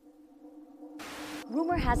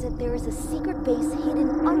Rumor has it there is a secret base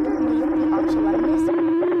hidden underneath the Archelaus.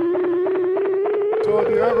 So have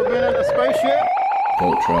you ever been in a spaceship?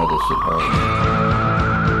 Don't try this at home.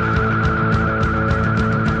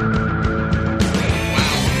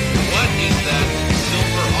 Wow, what is that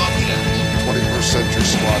silver object? 21st century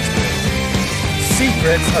Swatch band.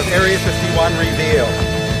 Secrets of Area 51 revealed.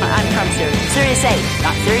 I'm from Sirius A,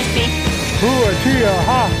 not Sirius B.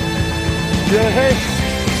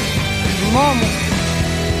 Mama.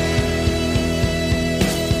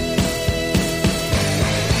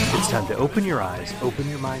 It's time to open your eyes, open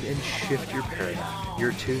your mind, and shift your paradigm.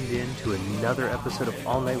 You're tuned in to another episode of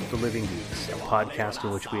All Night with the Living Geeks, a podcast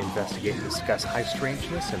in which we investigate and discuss high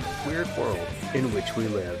strangeness and the weird world in which we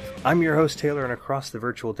live. I'm your host, Taylor, and across the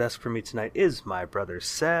virtual desk from me tonight is my brother,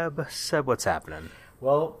 Seb. Seb, what's happening?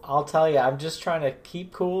 Well, I'll tell you, I'm just trying to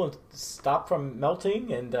keep cool and stop from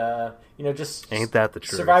melting and, just... Ain't that the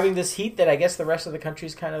truth? Surviving this heat that I guess the rest of the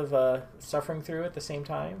country's kind of suffering through at the same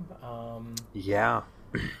time. Yeah.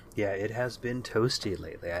 Yeah, it has been toasty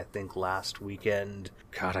lately. I think last weekend,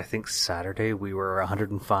 I think Saturday, we were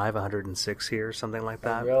 105, 106 here, something like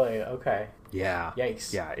that. Oh, really? Okay. Yeah.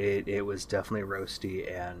 Yikes. Yeah, it was definitely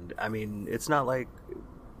roasty, and, I mean, it's not like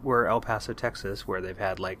we're El Paso, Texas, where they've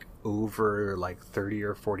had, over 30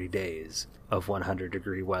 or 40 days of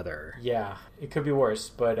 100-degree weather. Yeah, it could be worse,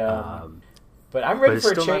 but I'm ready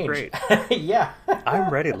for a change. Not great. Yeah.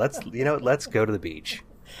 I'm ready. Let's go to the beach.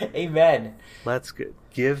 Amen. Let's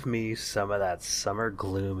give me some of that summer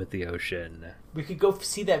gloom at the ocean. We could go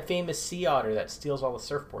see that famous sea otter that steals all the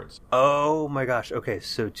surfboards. Oh my gosh. Okay,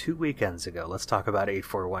 so 2 weekends ago, let's talk about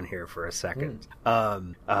 841 here for a second.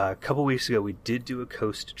 A couple weeks ago, we did do a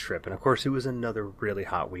coast trip, and of course, it was another really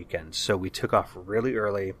hot weekend. So we took off really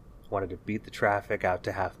early, wanted to beat the traffic out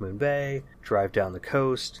to Half Moon Bay, drive down the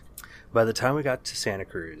coast. By the time we got to Santa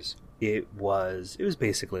Cruz, it was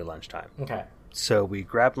basically lunchtime. Okay. So we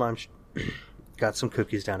grabbed lunch, got some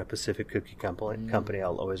cookies down at Pacific Cookie Company.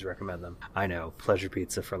 I'll always recommend them. I know, Pleasure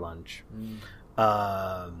Pizza for lunch.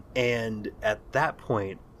 And at that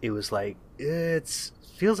point, it was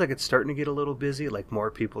feels like it's starting to get a little busy, like more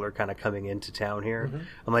people are kind of coming into town here. Mm-hmm.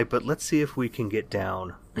 I'm like, but let's see if we can get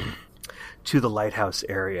down to the lighthouse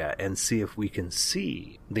area and see if we can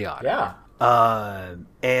see the otter. Yeah.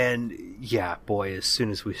 And yeah, boy, as soon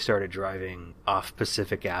as we started driving off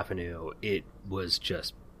Pacific Avenue, it was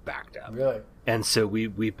just backed up. Really? And so we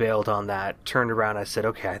bailed on that, turned around. I said,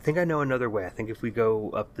 okay, I think I know another way. I think if we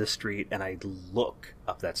go up this street, and I look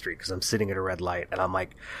up that street because I'm sitting at a red light, and I'm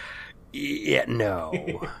like, yeah,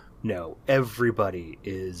 no, everybody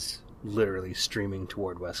is literally streaming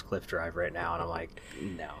toward West Cliff Drive right now. And I'm like,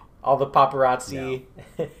 no. All the paparazzi.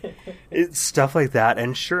 No. It's stuff like that.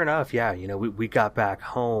 And sure enough, yeah, we got back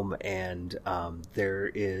home, and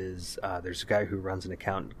there's a guy who runs an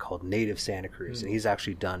account called Native Santa Cruz, and he's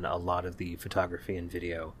actually done a lot of the photography and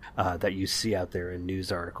video that you see out there in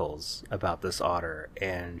news articles about this otter.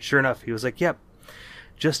 And sure enough, he was like, yep,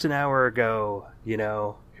 just an hour ago,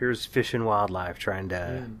 here's Fish and Wildlife trying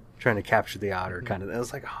to capture the otter kind of. And I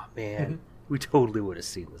was like, oh man, we totally would have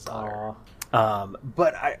seen this otter.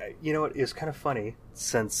 But I you know what, it's kind of funny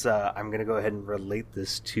since I'm going to go ahead and relate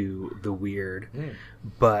this to the weird,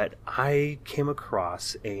 but I came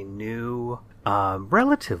across a new,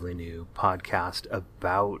 relatively new podcast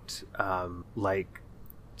about,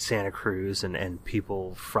 Santa Cruz and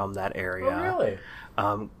people from that area.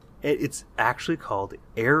 Oh, really? It's actually called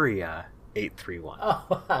Area 831.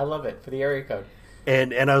 Oh, I love it, for the area code.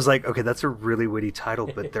 And I was like, okay, that's a really witty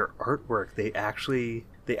title, but their artwork, they actually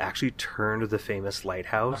turned the famous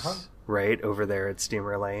lighthouse right over there at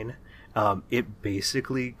Steamer Lane. It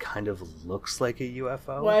basically kind of looks like a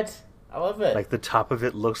UFO. What? I love it. Like the top of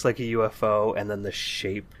it looks like a UFO, and then the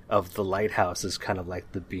shape of the lighthouse is kind of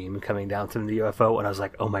like the beam coming down from the UFO. And I was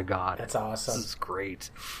like, oh my god, that's awesome. This is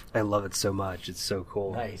great. I love it so much. It's so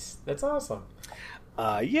cool. Nice. That's awesome.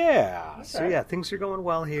 Yeah. Okay. So yeah, things are going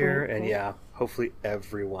well here, cool. And yeah, hopefully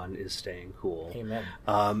everyone is staying cool. Amen.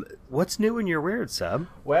 What's new in your weird, Seb?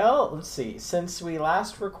 Well, let's see. Since we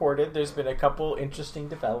last recorded, there's been a couple interesting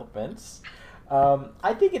developments.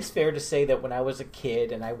 I think it's fair to say that when I was a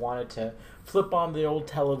kid and I wanted to flip on the old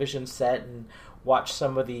television set and watch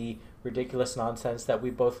some of the ridiculous nonsense that we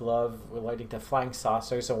both love relating to flying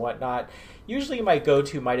saucers and whatnot, usually my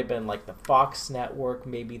go-to might have been like the Fox network,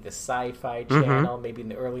 maybe the Sci-Fi channel, maybe in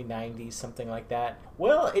the early 90s, something like that.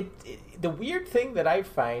 Well, the weird thing that I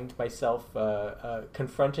find myself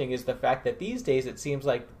confronting is the fact that these days it seems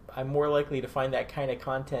like I'm more likely to find that kind of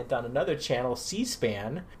content on another channel,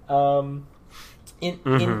 C-SPAN. In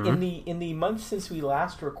the month since we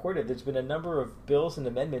last recorded, there's been a number of bills and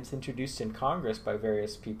amendments introduced in Congress by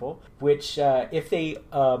various people, which, if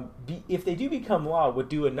they do become law, would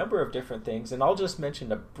do a number of different things. And I'll just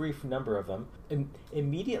mention a brief number of them.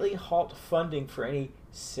 Immediately halt funding for any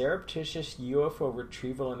surreptitious UFO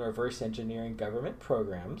retrieval and reverse engineering government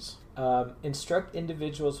programs. Instruct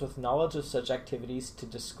individuals with knowledge of such activities to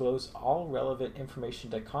disclose all relevant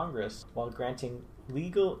information to Congress while granting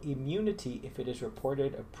legal immunity if it is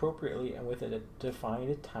reported appropriately and within a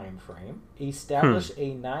defined time frame. Establish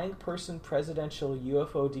a 9-person presidential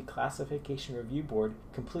UFO declassification review board,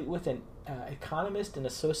 complete with an economist and a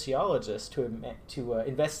sociologist to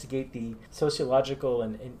investigate the sociological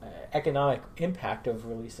and economic impact of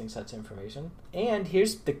releasing such information. And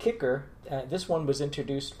here's the kicker. This one was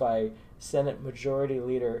introduced by Senate Majority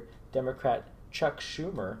Leader Democrat Chuck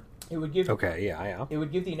Schumer. It would give It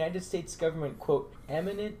would give the United States government, quote,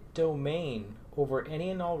 eminent domain over any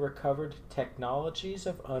and all recovered technologies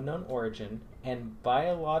of unknown origin and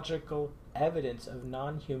biological evidence of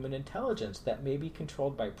non-human intelligence that may be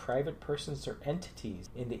controlled by private persons or entities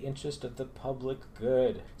in the interest of the public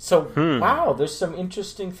good. So, wow, there's some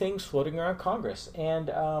interesting things floating around Congress. And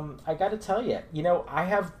I got to tell you, I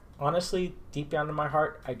have, honestly, deep down in my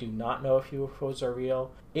heart, I do not know if UFOs are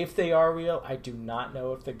real. If they are real, I do not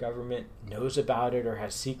know if the government knows about it or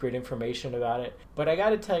has secret information about it. But I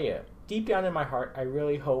got to tell you, deep down in my heart, I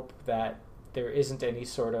really hope that there isn't any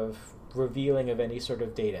sort of revealing of any sort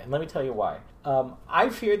of data. And let me tell you why. I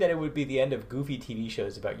fear that it would be the end of goofy TV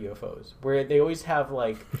shows about UFOs, where they always have,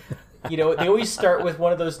 like, they always start with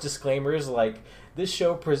one of those disclaimers, like, this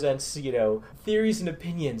show presents, theories and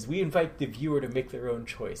opinions. We invite the viewer to make their own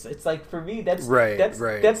choice. It's like, for me, that's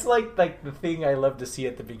like the thing I love to see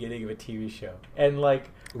at the beginning of a TV show. And, like,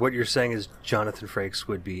 what you're saying is Jonathan Frakes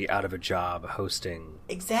would be out of a job hosting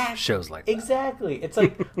shows like that. Exactly. It's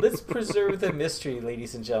like, let's preserve the mystery,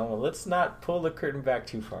 ladies and gentlemen. Let's not pull the curtain back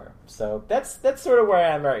too far. So that's sort of where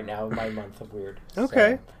I am right now in my month of weird.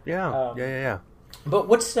 Okay. So, yeah. But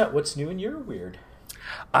what's new in your weird?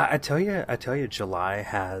 I tell you, July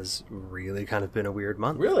has really kind of been a weird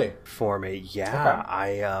month. Really? For me. Yeah.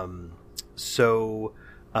 Okay.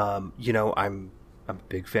 I'm a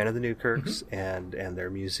big fan of the Newkirks and their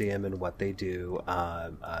museum and what they do.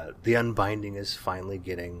 The Unbinding is finally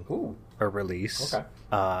getting a release. Okay.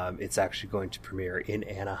 It's actually going to premiere in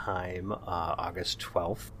Anaheim August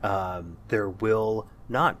 12th. There will,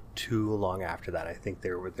 not too long after that, I think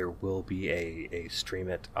there will be a stream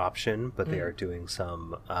it option, but they are doing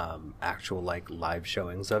some actual, like, live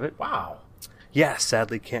showings of it. Wow. Yeah,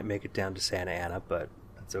 sadly can't make it down to Santa Ana, but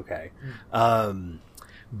that's okay.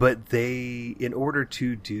 But they, in order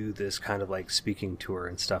to do this kind of, like, speaking tour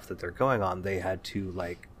and stuff that they're going on, they had to,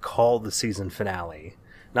 like, call the season finale,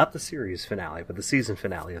 not the series finale, but the season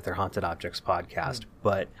finale of their Haunted Objects podcast.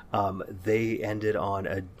 But they ended on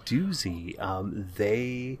a doozy.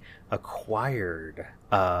 They acquired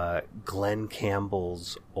Glenn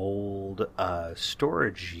Campbell's old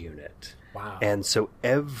storage unit. Wow. And so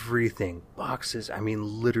everything, boxes, I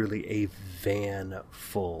mean, literally a van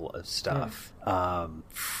full of stuff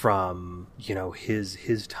from,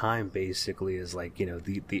 his time, basically, as, like,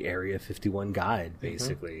 the Area 51 guide,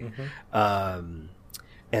 basically.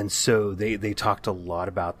 And so they talked a lot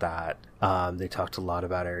about that. They talked a lot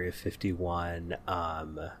about Area 51.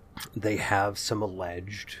 They have some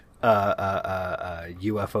alleged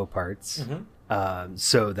UFO parts.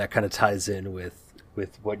 So that kind of ties in with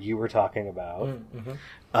what you were talking about.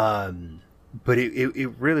 But it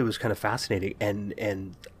really was kind of fascinating.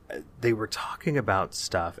 And they were talking about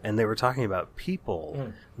stuff, and they were talking about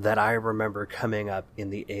people that I remember coming up in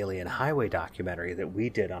the Alien Highway documentary that we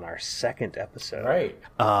did on our second episode. Right.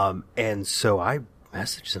 And so I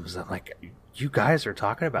messaged them, I'm like, you guys are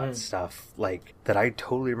talking about stuff, like, that I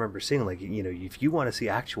totally remember seeing. Like, if you want to see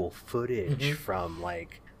actual footage from,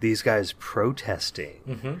 like, these guys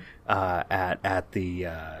protesting at the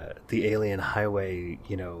Alien Highway,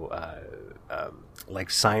 like,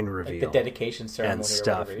 sign reveal, like the dedication ceremony and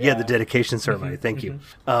stuff. Or yeah, the dedication ceremony. Thank you.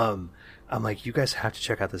 I'm like, you guys have to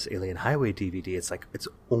check out this Alien Highway DVD. It's like, it's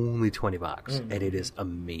only $20, and it is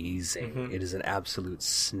amazing. It is an absolute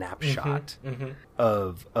snapshot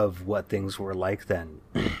of what things were like then.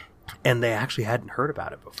 And they actually hadn't heard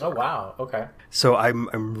about it before. Oh, wow. Okay. So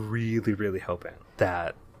I'm really, really hoping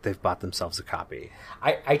that they've bought themselves a copy.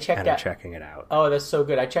 I checked and out. are checking it out. Oh, that's so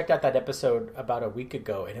good. I checked out that episode about a week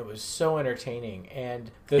ago, and it was so entertaining. And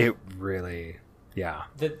it really, yeah.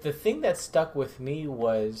 The thing that stuck with me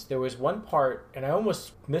was there was one part, and I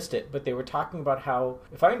almost missed it, but they were talking about how,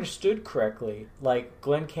 if I understood correctly, like,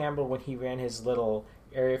 Glenn Campbell, when he ran his little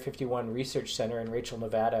Area 51 Research Center in Rachel,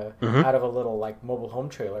 Nevada, Mm-hmm. out of a little like mobile home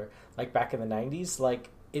trailer, like back in the 90s. Like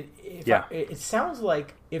it sounds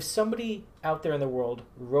like if somebody out there in the world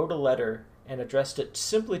wrote a letter and addressed it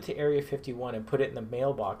simply to Area 51 and put it in the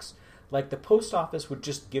mailbox, like the post office would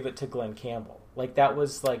just give it to Glenn Campbell. Like that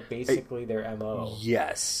was like basically their MO.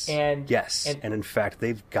 Yes. And in fact,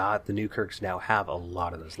 the Newkirks now have a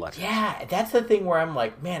lot of those letters. Yeah, that's the thing where I'm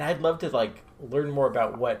like, man, I'd love to like learn more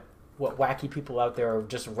about what wacky people out there are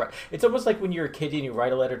just. It's almost like when you're a kid and you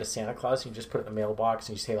write a letter to Santa Claus and you just put it in the mailbox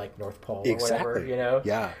and you say like North Pole or whatever, you know?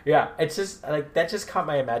 Yeah. It's just like that just caught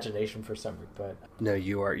my imagination for some reason. But no,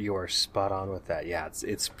 you are spot on with that. Yeah,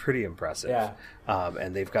 it's pretty impressive. Yeah.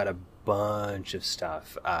 And they've got a bunch of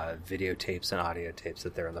stuff, videotapes and audio tapes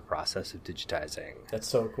that they're in the process of digitizing. That's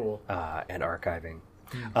so cool. And archiving.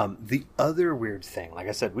 The other weird thing, like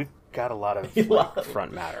I said, we've got a lot of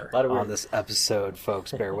front matter on this episode,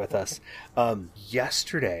 folks. Bear with us.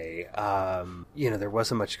 Yesterday, there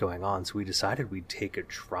wasn't much going on, so we decided we'd take a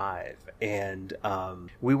drive, and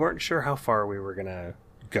we weren't sure how far we were gonna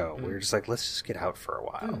go. We were just like, let's just get out for a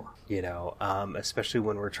while, especially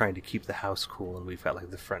when we're trying to keep the house cool and we've got like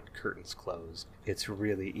the front curtains closed. It's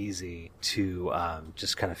really easy to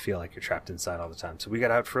just kind of feel like you're trapped inside all the time. So we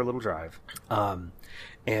got out for a little drive,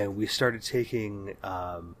 and we started taking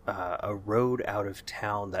a road out of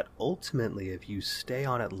town that ultimately, if you stay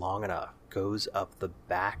on it long enough, goes up the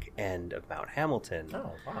back end of Mount Hamilton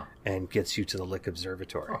and gets you to the Lick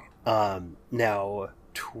Observatory. Now,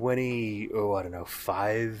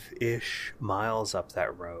 5-ish miles up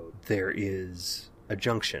that road, there is a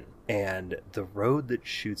junction, and the road that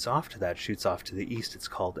shoots off to the east. It's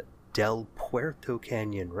called Del Puerto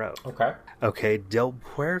Canyon Road. Okay, Del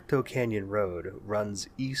Puerto Canyon Road runs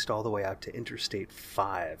east all the way out to Interstate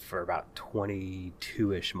 5 for about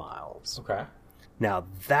 22-ish miles. Now,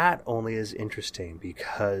 that only is interesting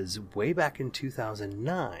because way back in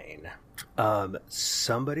 2009,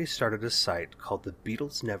 somebody started a site called the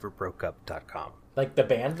BeatlesNeverBrokeUp.com. Like the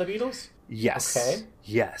band, the Beatles? Yes. Okay.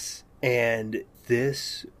 Yes. And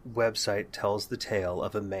this website tells the tale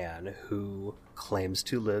of a man who claims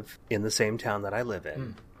to live in the same town that I live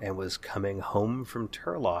in and was coming home from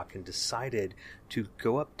Turlock and decided to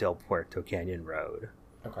go up Del Puerto Canyon Road.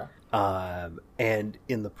 And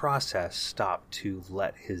in the process stopped to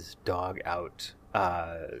let his dog out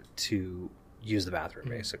to use the bathroom,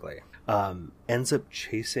 basically. Ends up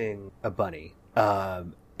chasing a bunny.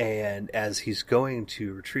 And as he's going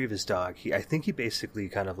to retrieve his dog, I think he basically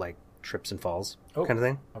kind of like trips and falls kind of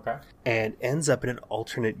thing. And ends up in an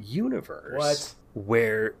alternate universe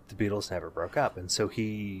where the Beatles never broke up. And so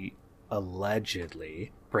he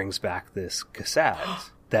allegedly brings back this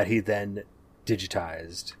cassette that he then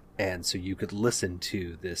digitized. And so you could listen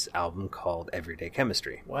to this album called Everyday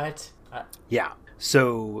Chemistry. Yeah.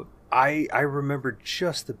 So I remember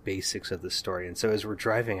just the basics of the story. And so as we're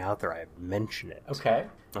driving out there, I mention it. Okay.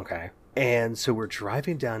 And so we're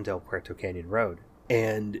driving down Del Puerto Canyon Road,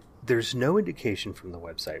 and there's no indication from the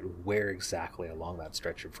website where exactly along that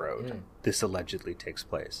stretch of road this allegedly takes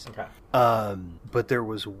place. But there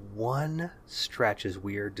was one stretch as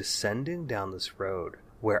we are descending down this road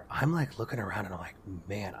where I'm like looking around and I'm like,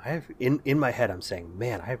 man, in my head I'm saying,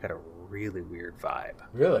 man, I've got a really weird vibe.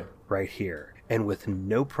 Right here. And with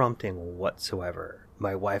no prompting whatsoever,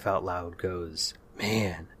 my wife out loud goes,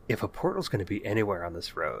 man, if a portal's going to be anywhere on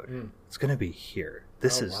this road, it's going to be here.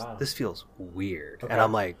 This feels weird. And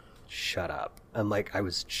I'm like, shut up. I'm like, I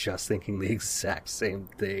was just thinking the exact same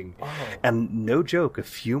thing. And no joke, a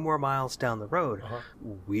few more miles down the road,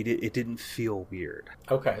 it didn't feel weird.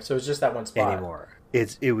 So it's just that one spot anymore.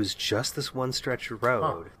 It was just this one stretch of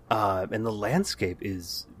road. And the landscape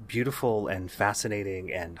is beautiful and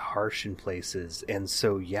fascinating and harsh in places. And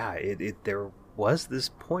so, yeah, there was this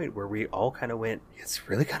point where we all kind of went, it's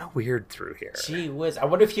really kind of weird through here. Gee whiz. I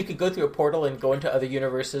wonder if you could go through a portal and go into other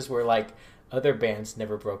universes where, like, other bands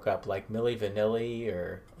never broke up, like Milli Vanilli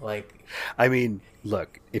or, like... I mean,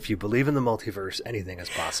 look, if you believe in the multiverse, anything is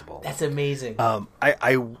possible. That's amazing.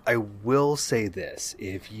 I will say this.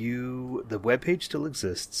 The webpage still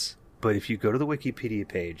exists, but if you go to the Wikipedia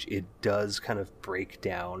page, it does kind of break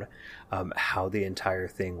down how the entire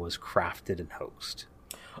thing was crafted and hoaxed.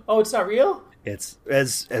 Oh, it's not real? It's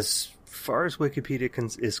as far as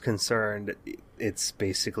Wikipedia is concerned, it's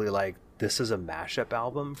basically like this is a mashup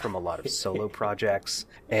album from a lot of solo projects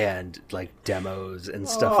and like demos and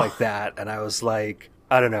stuff like that. And I was like,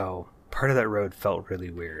 I don't know. Part of that road felt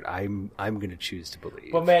really weird. I'm going to choose to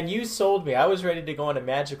believe. Well, man, you sold me. I was ready to go on a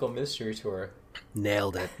magical mystery tour.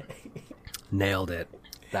 Nailed it.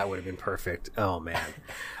 That would have been perfect. Oh, man.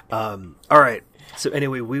 All right. So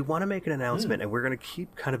anyway, we want to make an announcement, and we're going to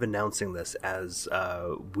keep kind of announcing this as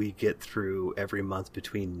we get through every month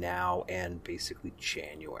between now and basically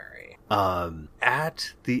January.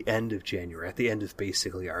 At the end of January, at the end of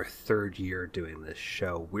basically our third year doing this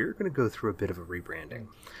show, we're going to go through a bit of a rebranding.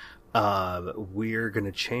 We're going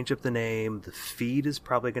to change up the name. The feed is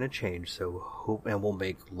probably going to change. And we'll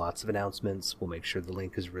make lots of announcements. We'll make sure the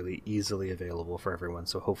link is really easily available for everyone.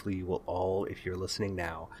 So hopefully you will all, if you're listening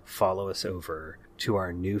now, follow us over to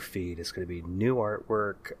our new feed. It's going to be new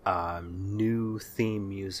artwork, new theme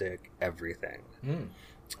music, everything.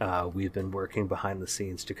 We've been working behind the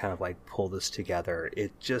scenes to kind of like pull this together.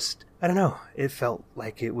 It just, I don't know. It felt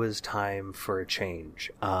like it was time for a change,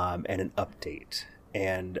 and an update.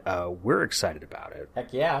 And we're excited about it.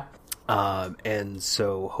 Heck yeah. And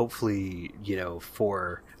so hopefully,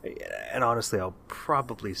 and honestly, I'll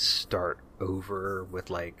probably start over with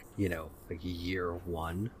like year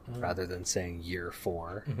one rather than saying year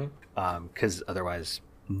 4. Because otherwise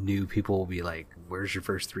new people will be like, where's your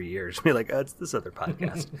first 3 years? Be like, oh, it's this other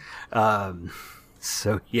podcast.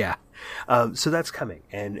 So yeah, so that's coming,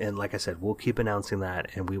 and like I said, we'll keep announcing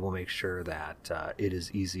that, and we will make sure that it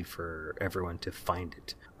is easy for everyone to find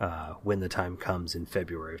it when the time comes in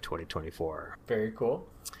February of 2024. Very cool.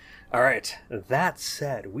 All right. That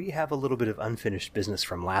said, we have a little bit of unfinished business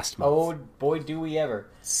from last month. Oh boy, do we ever,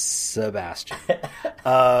 Sebastian.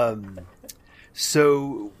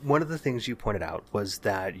 So one of the things you pointed out was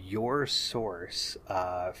that your source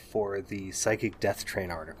for the Psychic Death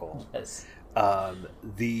Train article. Yes.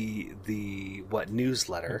 The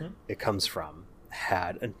newsletter it comes from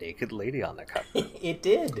had a naked lady on the cover. It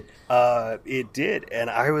did. It did, and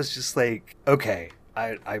I was just like, okay,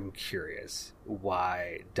 I'm curious.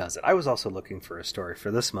 Why does it? I was also looking for a story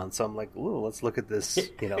for this month, so I'm like, ooh, let's look at this.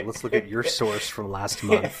 Let's look at your source from last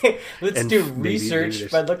month. Let's do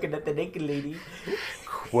research by looking at the naked lady.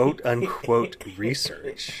 Quote unquote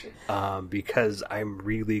research, because I'm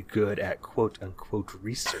really good at quote unquote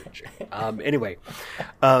researching. Anyway,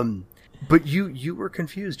 but you were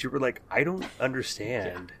confused. You were like, I don't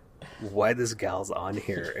understand why this gal's on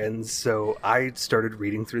here, and so I started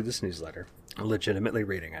reading through this newsletter, legitimately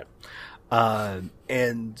reading it.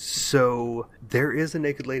 And so there is a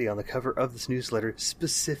naked lady on the cover of this newsletter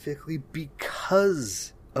specifically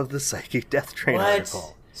because of the Psychic Death Train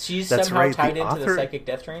article. She's That's somehow right. tied The into author, the Psychic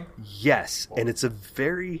Death Train? Yes, and it's a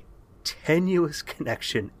very tenuous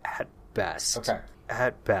connection at best. Okay.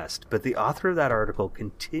 At best. But the author of that article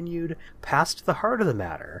continued past the heart of the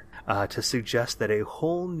matter to suggest that a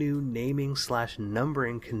whole new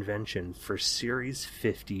naming/numbering convention for Series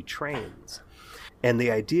 50 trains. And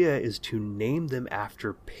the idea is to name them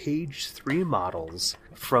after page 3 models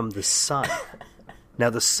from The Sun. Now,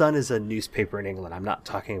 The Sun is a newspaper in England. I'm not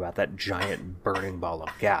talking about that giant burning ball of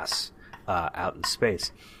gas out in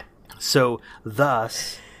space. So,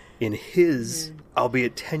 thus, in his,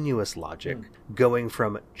 albeit tenuous logic, going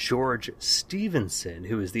from George Stephenson,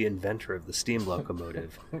 who is the inventor of the steam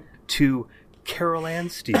locomotive, to Carol Ann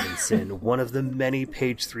Stevenson, one of the many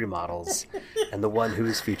page 3 models, and the one who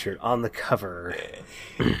is featured on the cover.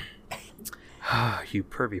 You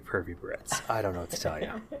pervy Brits. I don't know what to tell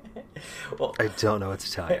you. Well, I don't know what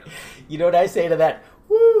to tell you. You know what I say to that?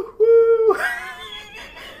 Woo woo!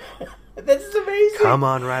 This is amazing. Come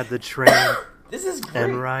on, ride the train. This is great.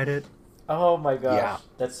 And ride it. Oh my gosh. Yeah.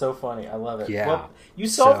 That's so funny. I love it. Yeah. Well, you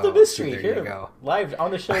solved the mystery there you here, go. live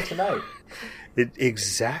on the show tonight.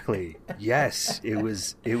 Exactly. Yes. It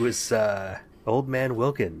was Old Man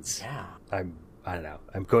Wilkins. Yeah. I don't know.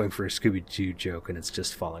 I'm going for a Scooby-Doo joke and it's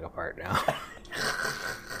just falling apart now.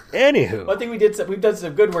 Anywho. Well, I think we've done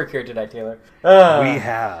some good work here tonight, Taylor. We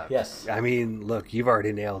have. Yes. I mean, look, you've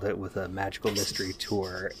already nailed it with a magical mystery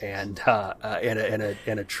tour and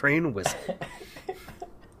a train whistle.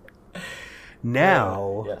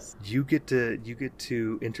 Now, yes. you get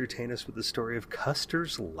to entertain us with the story of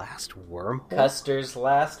Custer's last wormhole. Custer's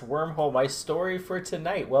last wormhole. My story for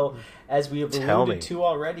tonight. Well, as we have alluded to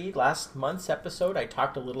already, last month's episode, I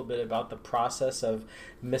talked a little bit about the process of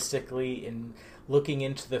mystically in looking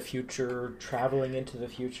into the future, traveling into the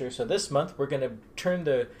future. So this month, we're going to turn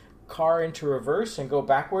the car into reverse and go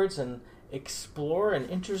backwards and explore an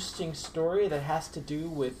interesting story that has to do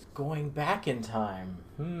with going back in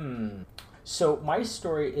time. So my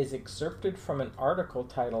story is excerpted from an article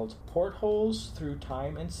titled Portholes Through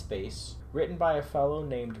Time and Space, written by a fellow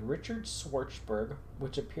named Richard Schwartzberg,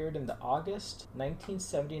 which appeared in the August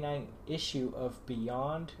 1979 issue of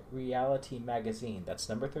Beyond Reality magazine. That's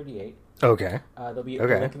number 38. Okay. There'll be a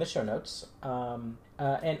link in the show notes. And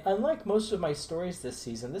unlike most of my stories this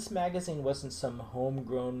season, this magazine wasn't some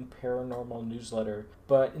homegrown paranormal newsletter,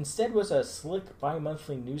 but instead was a slick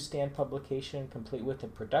bi-monthly newsstand publication complete with a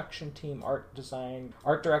production team, art design,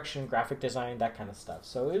 art direction, graphic design, that kind of stuff.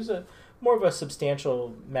 So it was more of a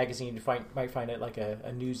substantial magazine. You might find it like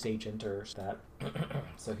a news agent or that.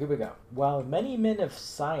 So here we go. While many men of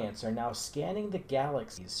science are now scanning the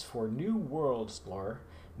galaxies for new worlds, explore,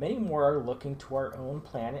 many more are looking to our own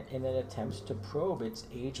planet in an attempt to probe its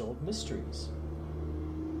age-old mysteries.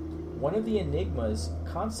 One of the enigmas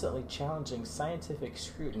constantly challenging scientific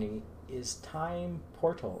scrutiny is time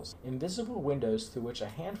portals, invisible windows through which a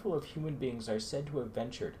handful of human beings are said to have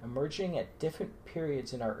ventured, emerging at different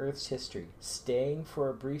periods in our Earth's history, staying for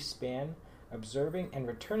a brief span, observing and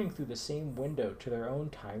returning through the same window to their own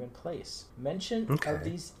time and place. Mention of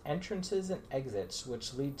these entrances and exits,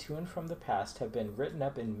 which lead to and from the past, have been written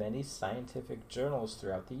up in many scientific journals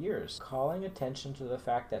throughout the years, calling attention to the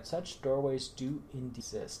fact that such doorways do indeed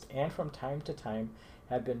exist, and from time to time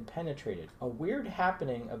have been penetrated. A weird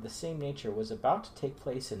happening of the same nature was about to take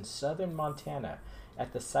place in southern Montana,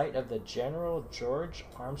 at the site of the General George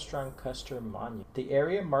Armstrong Custer Monument. The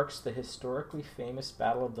area marks the historically famous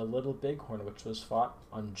Battle of the Little Bighorn, which was fought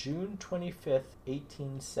on June 25th,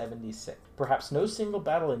 1876. Perhaps no single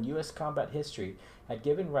battle in U.S. combat history had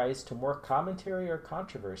given rise to more commentary or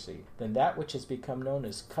controversy than that which has become known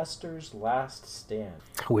as Custer's Last Stand.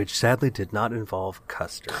 Which sadly did not involve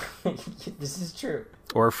custard. This is true.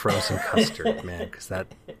 Or frozen custard, man, because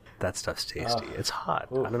that stuff's tasty. It's hot.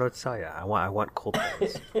 Ooh. I don't know what to tell you. I want cold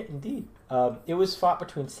things. Indeed. It was fought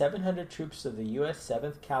between 700 troops of the U.S.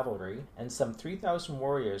 7th Cavalry and some 3,000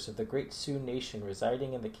 warriors of the Great Sioux Nation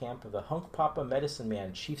residing in the camp of the Hunkpapa Medicine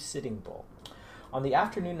Man, Chief Sitting Bull. On the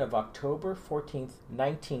afternoon of October 14th,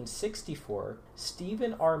 1964,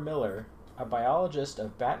 Stephen R. Miller, a biologist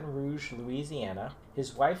of Baton Rouge, Louisiana,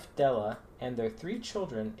 his wife Della, and their 3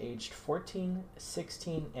 children aged 14,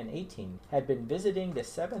 16, and 18 had been visiting the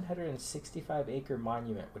 765-acre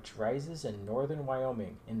monument which rises in northern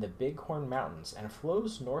Wyoming in the Bighorn Mountains and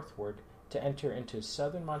flows northward to enter into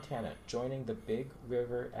southern Montana, joining the Bighorn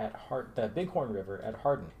River at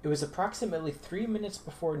Hardin. It was approximately 3 minutes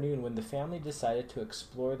before noon when the family decided to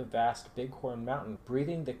explore the vast Bighorn Mountain.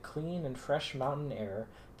 Breathing the clean and fresh mountain air,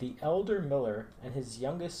 the elder Miller and his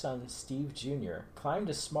youngest son, Steve Jr., climbed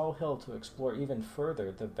a small hill to explore even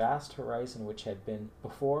further the vast horizon which had been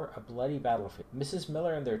before a bloody battlefield. Mrs.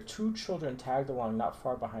 Miller and their 2 children tagged along not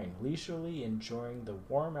far behind, leisurely enjoying the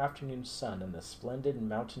warm afternoon sun and the splendid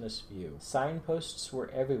mountainous view. Signposts were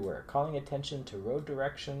everywhere, calling attention to road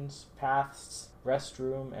directions, paths,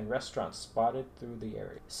 restroom, and restaurants spotted through the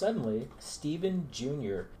area. Suddenly, Stephen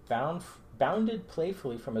Jr. bounded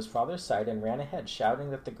playfully from his father's side and ran ahead, shouting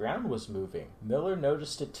that the ground was moving. Miller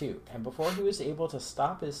noticed it too, and before he was able to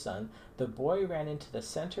stop his son, the boy ran into the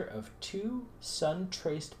center of 2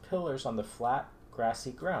 sun-traced pillars on the flat,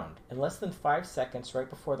 grassy ground. In less than 5 seconds, right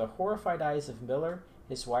before the horrified eyes of Miller,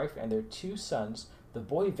 his wife, and their 2 sons, the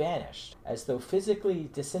boy vanished, as though physically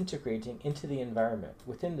disintegrating into the environment,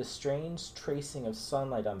 within the strange tracing of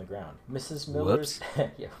sunlight on the ground. Mrs.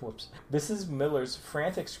 Miller's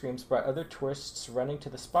frantic screams brought other tourists running to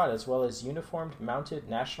the spot, as well as uniformed mounted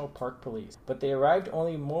National Park police. But they arrived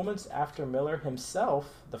only moments after Miller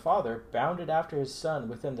himself, the father, bounded after his son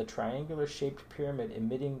within the triangular-shaped pyramid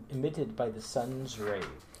emitted by the sun's ray.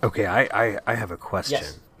 Okay, I have a question.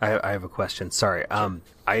 Yes. I have a question. Sorry. Sure.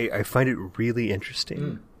 I find it really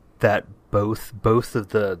interesting that both of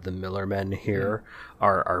the Miller men here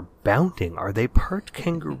are bounding. Are they part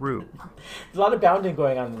kangaroo? There's a lot of bounding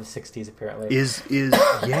going on in the 60s, apparently.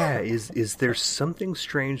 Is there something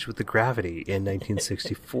strange with the gravity in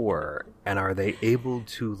 1964? And are they able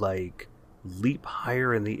to leap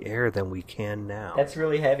higher in the air than we can now? That's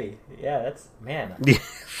really heavy. Yeah, that's man.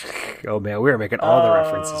 Oh man, we are making all the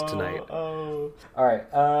references tonight. All right.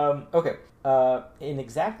 Okay. In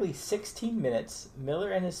exactly 16 minutes, Miller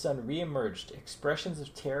and his son re-emerged, expressions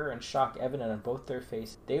of terror and shock evident on both their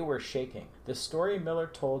faces. They were shaking. The story Miller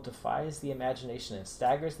told defies the imagination and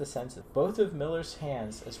staggers the senses. Both of Miller's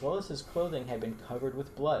hands, as well as his clothing, had been covered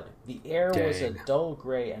with blood. The air was a dull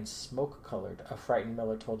gray and smoke-colored, a frightened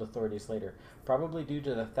Miller told authorities later. probably due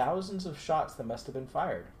to the thousands of shots that must have been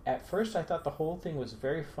fired. At first I thought the whole thing was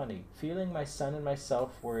very funny, feeling my son and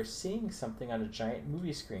myself were seeing something on a giant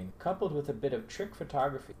movie screen, coupled with a bit of trick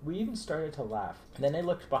photography. We even started to laugh. And then I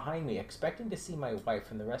looked behind me, expecting to see my wife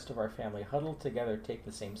and the rest of our family huddled together take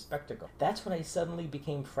the same spectacle. That's when I suddenly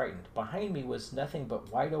became frightened. Behind me was nothing but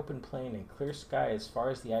wide open plain and clear sky as far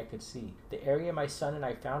as the eye could see. The area my son and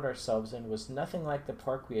I found ourselves in was nothing like the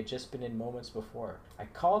park we had just been in moments before. I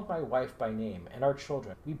called my wife by name, and our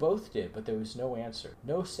children. We both did, but there was no answer.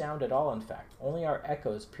 No sound at all, in fact. Only our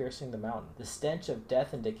echoes piercing the mountain. The stench of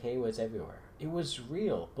death and decay was everywhere. It was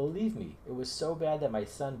real, believe me. It was so bad that my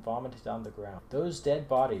son vomited on the ground. Those dead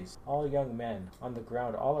bodies, all young men, on the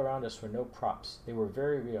ground all around us were no props. They were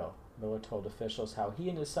very real. Miller told officials how he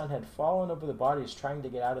and his son had fallen over the bodies trying to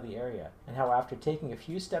get out of the area, and how after taking a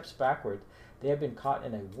few steps backward, they had been caught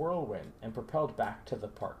in a whirlwind and propelled back to the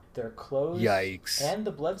park. Their clothes Yikes. and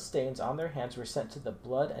the blood stains on their hands were sent to the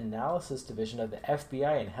Blood Analysis Division of the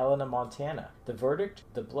FBI in Helena, Montana. The verdict?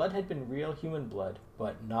 The blood had been real human blood,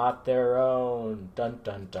 but not their own. Dun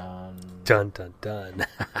dun dun. Dun dun dun.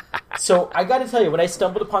 So I got to tell you, when I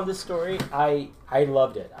stumbled upon this story, I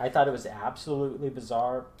loved it. I thought it was absolutely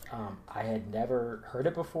bizarre. I had never heard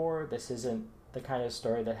it before. This isn't the kind of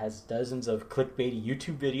story that has dozens of clickbaity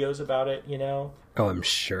YouTube videos about it, you know? Oh, I'm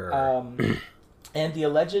sure. And the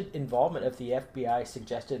alleged involvement of the FBI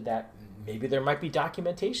suggested that maybe there might be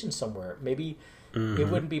documentation somewhere. Maybe it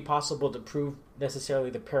wouldn't be possible to prove necessarily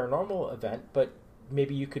the paranormal event, but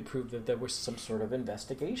maybe you could prove that there was some sort of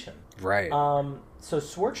investigation. Right. So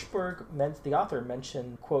Schwartzberg, the author,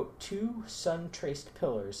 mentioned, quote, 2 sun-traced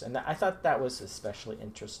pillars, and I thought that was especially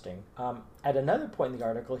interesting. At another point in the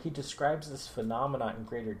article, he describes this phenomenon in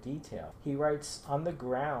greater detail. He writes, on the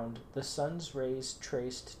ground, the sun's rays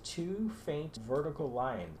traced 2 faint vertical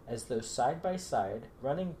lines, as though side by side,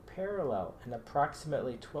 running parallel and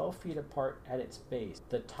approximately 12 feet apart at its base.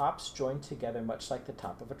 The tops joined together much like the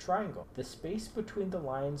top of a triangle. The space between the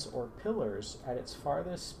lines or pillars at its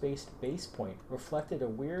farthest spaced base point reflected a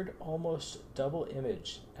weird, almost double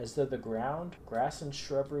image, as though the ground, grass, and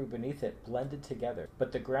shrubbery beneath it blended together.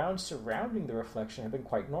 But the ground surrounding the reflection had been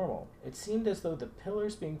quite normal. It seemed as though the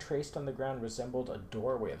pillars being traced on the ground resembled a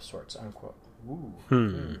doorway of sorts, unquote.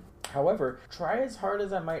 Ooh. However, try as hard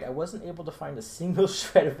as I might, I wasn't able to find a single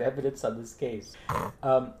shred of evidence on this case.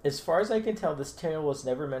 As far as I can tell, this tale was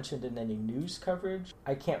never mentioned in any news coverage.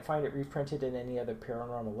 I can't find it reprinted in any other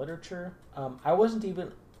paranormal literature. I wasn't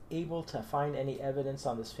even able to find any evidence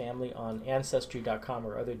on this family on Ancestry.com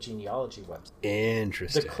or other genealogy websites.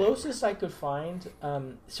 Interesting. The closest I could find,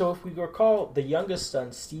 so if we recall, the youngest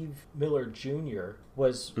son, Steve Miller Jr.,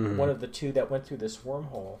 was one of the 2 that went through this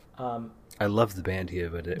wormhole. I love the band he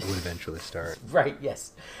would eventually start. Right,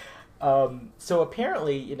 yes. So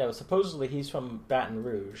apparently, supposedly he's from Baton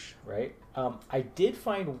Rouge, right? I did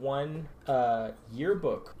find one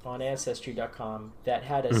yearbook on Ancestry.com that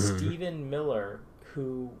had a Stephen Miller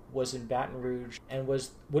who was in Baton Rouge and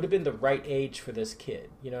would have been the right age for this kid.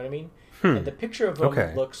 You know what I mean? And the picture of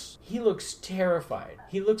him looks terrified.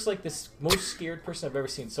 He looks like this most scared person I've ever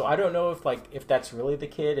seen. So I don't know if that's really the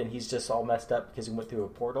kid and he's just all messed up because he went through a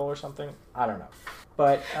portal or something. I don't know.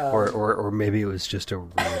 But or maybe it was just a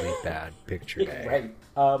really bad picture day. Right.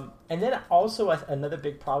 And then also another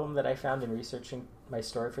big problem that I found in researching my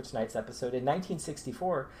story for tonight's episode, in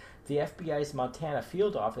 1964, the FBI's Montana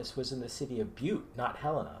field office was in the city of Butte, not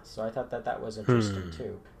Helena. So I thought that was interesting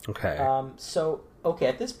too. Okay.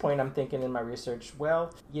 At this point I'm thinking in my research,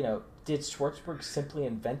 well, did Schwartzberg simply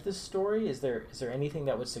invent this story? Is there anything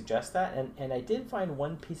that would suggest that? And I did find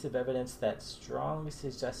one piece of evidence that strongly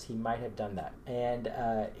suggests he might have done that. And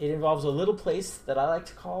it involves a little place that I like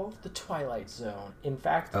to call the Twilight Zone. In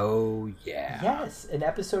fact... Oh, yeah. Yes, an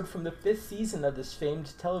episode from the 5th season of this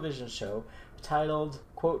famed television show titled,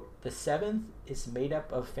 quote, "The 7th is made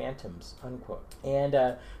up of phantoms," unquote.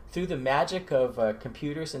 And through the magic of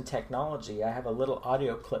computers and technology, I have a little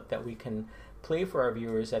audio clip that we can play for our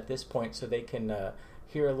viewers at this point so they can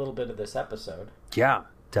hear a little bit of this episode. Yeah,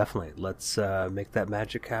 definitely. Let's make that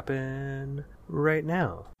magic happen right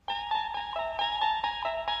now.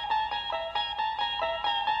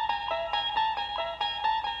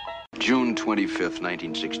 June 25th,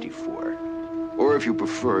 1964. Or if you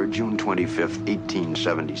prefer, June 25th,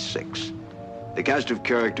 1876. The cast of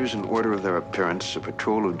characters in order of their appearance: a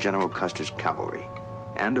patrol of General Custer's cavalry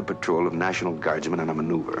and a patrol of National Guardsmen on a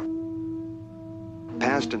maneuver.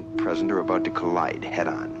 Past and present are about to collide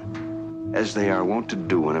head-on, as they are wont to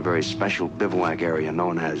do in a very special bivouac area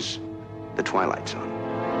known as the Twilight Zone.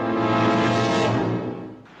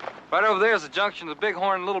 Right over there is the junction of the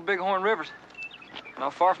Bighorn and Little Bighorn Rivers.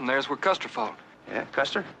 Not far from there is where Custer fought. Yeah,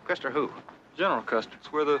 Custer? Custer who? General Custer.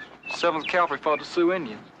 It's where the 7th Cavalry fought the Sioux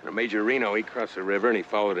Indians. Major Reno, he crossed the river and he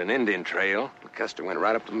followed an Indian trail. Custer went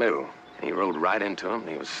right up the middle. And he rode right into him and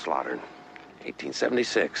he was slaughtered.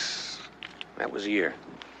 1876. That was the year.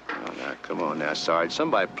 Oh, now, come on now, Sarge.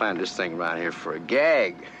 Somebody planned this thing around here for a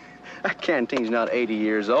gag. That canteen's not 80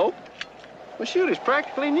 years old. Well, shoot, it's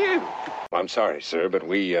practically new. Well, I'm sorry, sir, but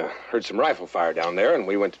we heard some rifle fire down there and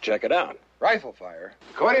we went to check it out. Rifle fire?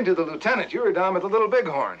 According to the lieutenant, you were down at the Little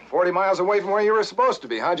Bighorn, 40 miles away from where you were supposed to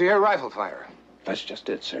be. How'd you hear rifle fire? That's just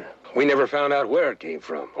it, sir. We never found out where it came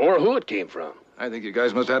from or who it came from. I think you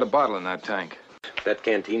guys must have had a bottle in that tank. That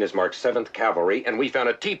canteen is marked 7th Cavalry, and we found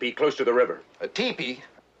a teepee close to the river. A teepee?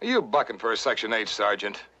 Are you bucking for a Section 8,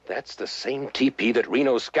 Sergeant? That's the same teepee that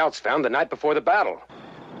Reno's scouts found the night before the battle.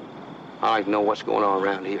 I don't even know what's going on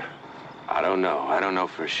around here. I don't know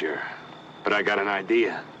for sure. But I got an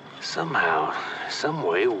idea. Somehow, some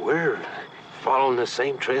way, we're following the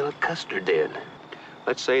same trail that Custer did.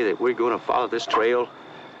 Let's say that we're going to follow this trail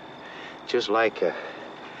just like,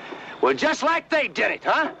 well, just like they did it,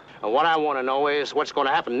 huh? And what I want to know is what's going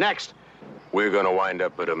to happen next. We're going to wind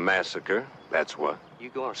up at a massacre, that's what. You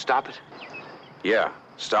going to stop it? Yeah,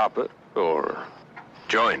 stop it or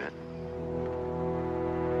join it.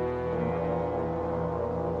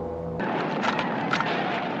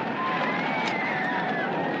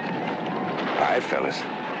 All right, fellas.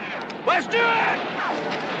 Let's do it!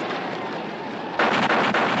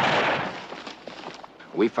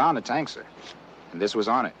 We found a tank, sir, and this was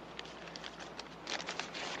on it.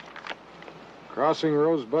 Crossing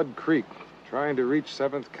Rosebud Creek, trying to reach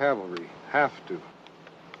 7th Cavalry. Have to.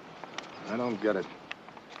 I don't get it.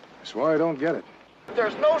 I swear I don't get it.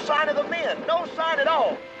 There's no sign of the men. No sign at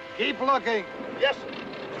all. Keep looking. Yes, sir.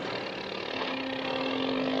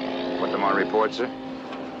 Put them on report, sir.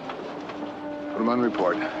 Put them on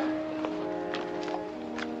report.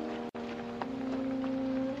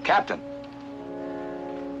 Captain.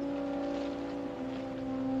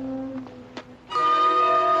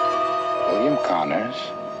 William Connors,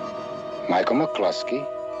 Michael McCluskey,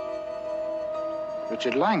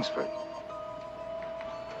 Richard Langsford.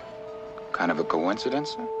 Kind of a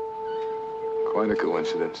coincidence, sir? Quite a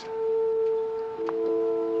coincidence.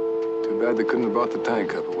 Too bad they couldn't have brought the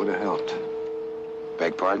tank up. It would have helped.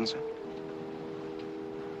 Beg pardon, sir?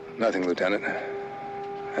 Nothing, Lieutenant.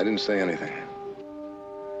 I didn't say anything.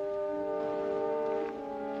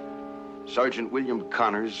 Sergeant William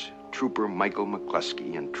Connors, Trooper Michael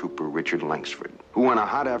McCluskey, and Trooper Richard Langsford, who on a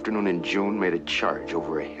hot afternoon in June made a charge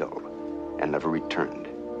over a hill and never returned.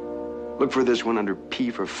 Look for this one under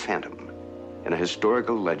P for Phantom in a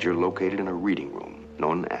historical ledger located in a reading room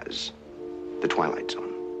known as the Twilight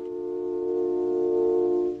Zone.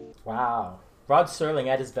 Wow. Rod Serling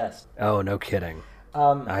at his best. Oh, no kidding.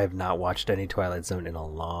 I have not watched any Twilight Zone in a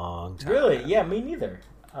long time. Really? Yeah, me neither.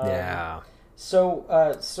 Yeah. So,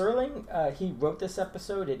 Serling, he wrote this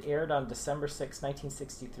episode. It aired on December 6,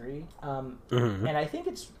 1963. And I think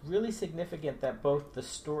it's really significant that both the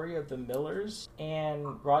story of the Millers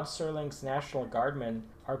and Rod Serling's National Guardmen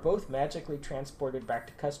are both magically transported back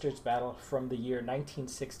to Custer's battle from the year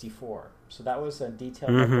 1964. So that was a detail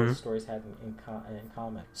that both stories had in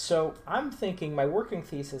common. So I'm thinking my working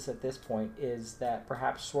thesis at this point is that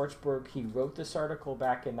perhaps Schwartzberg, he wrote this article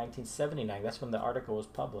back in 1979. That's when the article was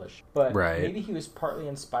published. But maybe he was partly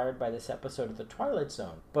inspired by this episode of The Twilight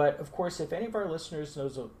Zone. But, of course, if any of our listeners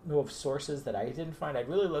know of sources that I didn't find, I'd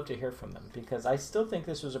really love to hear from them, because I still think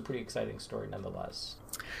this was a pretty exciting story nonetheless.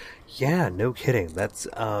 Yeah, no kidding. That's,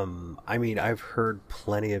 I mean, I've heard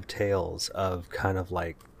plenty of tales of kind of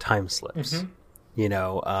like time slips. You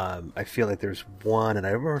know, I feel like there's one, and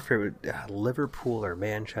I don't remember if it was Liverpool or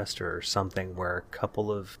Manchester or something, where a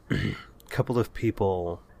couple of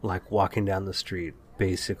people, like, walking down the street,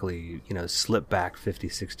 basically, you know, slip back 50,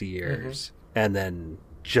 60 years, and then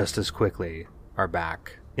just as quickly are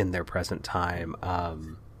back in their present time.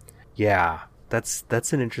 Yeah, that's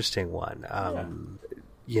an interesting one.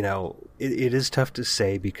 You know, it is tough to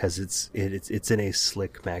say because it's in a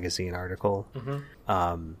Slick magazine article.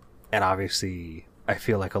 And obviously, I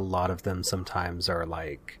feel like a lot of them sometimes are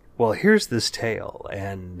like, well, here's this tale,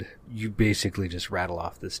 and you basically just rattle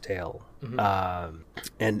off this tale.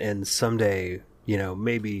 And someday, you know,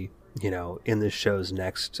 maybe, you know, in this show's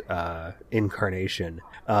next incarnation,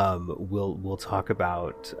 we'll talk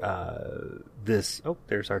about this. Oh,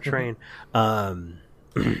 there's our train.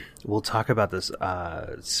 We'll talk about this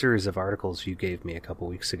series of articles you gave me a couple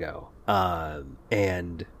weeks ago,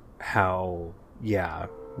 and how,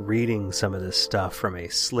 reading some of this stuff from a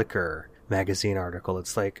slicker magazine article,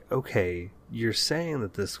 it's like, okay, you're saying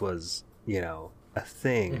that this was, you know, a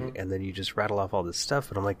thing, and then you just rattle off all this stuff,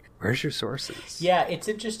 and I'm like, where's your sources? Yeah, it's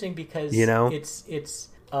interesting because it's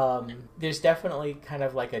there's definitely kind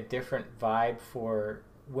of like a different vibe for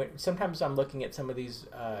when sometimes I'm looking at some of these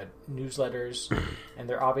newsletters, and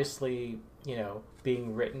they're obviously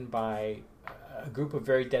being written by a group of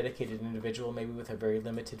very dedicated individuals, maybe with a very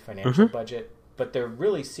limited financial budget. But they're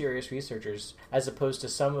really serious researchers, as opposed to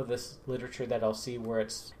some of this literature that I'll see where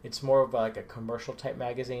it's more of like a commercial type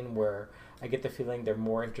magazine, where I get the feeling they're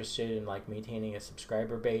more interested in like maintaining a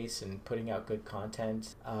subscriber base and putting out good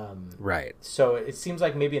content. Right. So it seems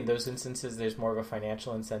like maybe in those instances there's more of a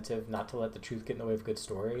financial incentive not to let the truth get in the way of a good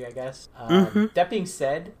story, I guess. That being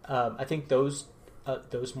said, I think those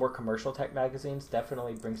more commercial tech magazines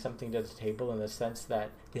definitely bring something to the table in the sense that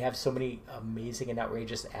they have so many amazing and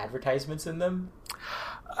outrageous advertisements in them.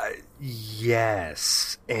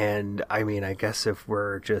 Yes, and I mean, I guess if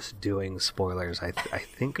we're just doing spoilers, I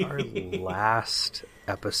think our last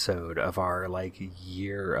episode of our like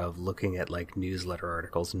year of looking at like newsletter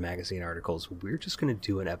articles and magazine articles, we're just going to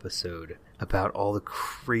do an episode about all the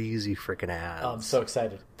crazy freaking ads. I'm so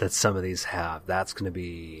excited that some of these have. That's going to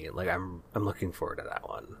be like I'm looking forward to that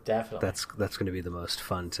one. Definitely, that's going to be the most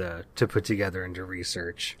fun to put together and to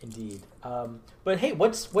research. Indeed. But hey,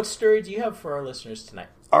 what story do you have for our listeners tonight?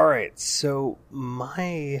 All right, so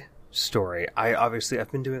my story,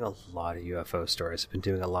 I've been doing a lot of UFO stories. I've been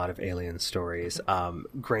doing a lot of alien stories.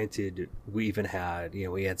 Granted, we even had,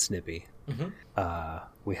 we had Snippy.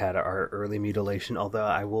 We had our early mutilation, although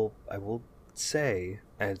I will say,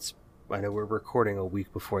 I know we're recording a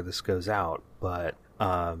week before this goes out, but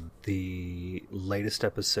the latest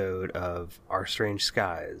episode of Our Strange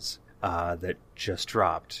Skies that just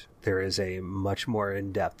dropped, there is a much more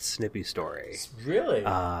in-depth Snippy story. Really?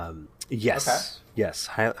 Yes. Okay. Yes.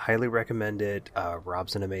 Highly recommend it.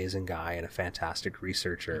 Rob's an amazing guy and a fantastic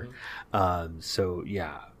researcher. So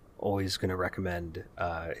yeah, always going to recommend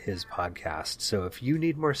his podcast. So if you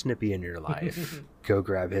need more Snippy in your life, go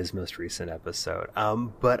grab his most recent episode.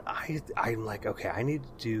 But I'm like, okay, I need to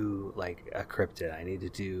do like a cryptid. I need to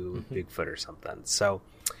do Bigfoot or something. So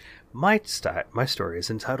my story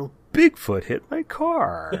is entitled Bigfoot Hit My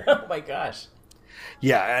Car. Oh my gosh.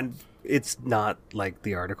 Yeah, and it's not like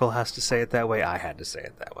the article has to say it that way. I had to say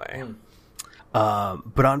it that way.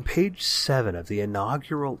 But on page 7 of the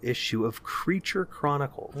inaugural issue of Creature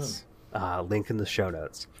Chronicles, link in the show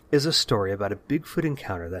notes, is a story about a Bigfoot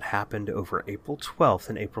encounter that happened over April 12th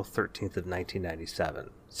and April 13th of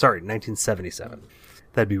 1977.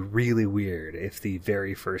 That'd be really weird if the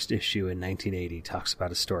very first issue in 1980 talks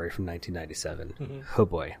about a story from 1997. Oh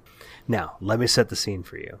boy. Now, let me set the scene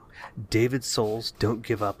for you. David Soul's Don't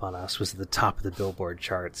Give Up on Us was at the top of the Billboard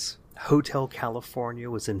charts. Hotel California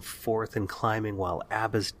was in 4th and climbing, while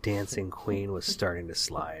ABBA's Dancing Queen was starting to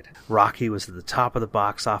slide. Rocky was at the top of the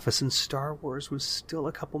box office, and Star Wars was still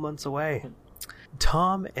a couple months away.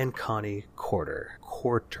 Tom and Connie Court,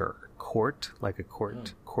 like a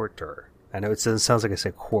quarter. I know it sounds like I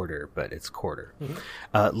said quarter, but it's quarter.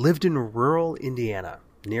 Lived in rural Indiana,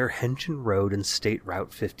 near Henshin Road and State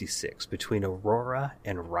Route 56, between Aurora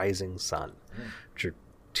and Rising Sun, which are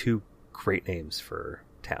two great names for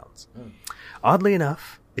towns. Oddly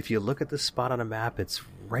enough, if you look at the spot on a map, it's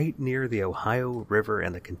right near the Ohio River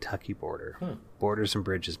and the Kentucky border. Borders and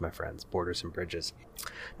bridges, my friends. Borders and bridges.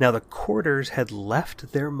 Now, the Quarters had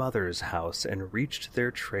left their mother's house and reached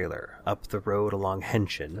their trailer up the road along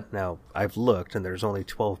Henshin. Now, I've looked, and there's only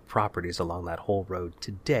 12 properties along that whole road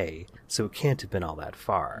today, so it can't have been all that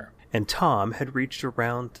far. And Tom had reached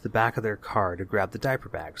around to the back of their car to grab the diaper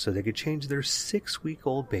bag so they could change their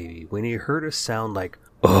 6-week-old baby when he heard a sound like,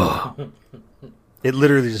 ugh. It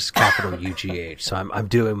literally just capital UGH, so I'm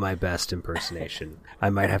doing my best impersonation.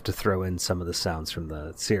 I might have to throw in some of the sounds from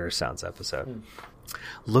the Sierra Sounds episode.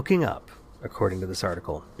 Looking up, according to this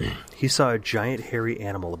article, he saw a giant hairy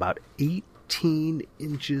animal about 18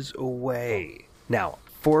 inches away. Now,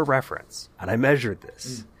 for reference, and I measured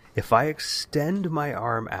this, if I extend my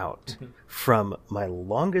arm out from my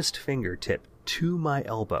longest fingertip to my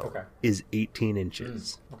elbow is 18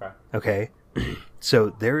 inches. Okay? So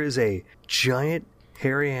there is a giant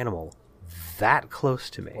hairy animal that close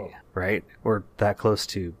to me, right? Or that close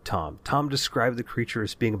to Tom. Tom described the creature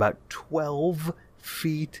as being about 12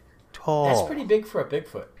 feet tall. That's pretty big for a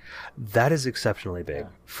Bigfoot. That is exceptionally big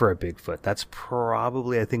for a Bigfoot. That's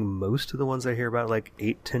probably, I think, most of the ones I hear about, like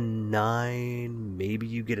 8 to 9. Maybe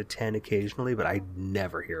you get a 10 occasionally, but I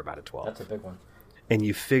never hear about a 12. That's a big one. And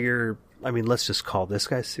you figure, I mean, let's just call this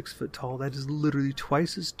guy 6 foot tall. That is literally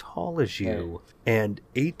twice as tall as you, and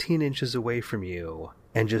 18 inches away from you,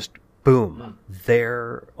 and just boom,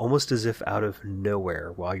 there, almost as if out of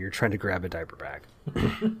nowhere while you're trying to grab a diaper bag.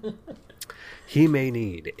 He may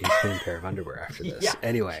need a clean pair of underwear after this. Yeah.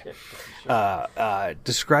 Anyway,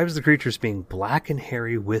 describes the creature as being black and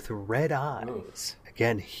hairy with red eyes.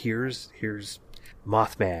 Again, here's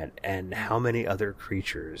Mothman and how many other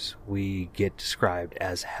creatures we get described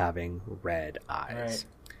as having red eyes. Right.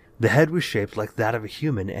 The head was shaped like that of a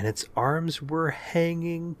human, and its arms were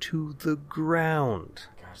hanging to the ground.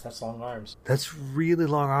 Gosh, that's long arms. That's really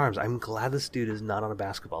long arms. I'm glad this dude is not on a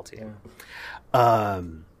basketball team. Yeah.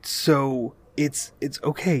 So it's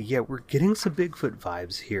okay. Yeah, we're getting some Bigfoot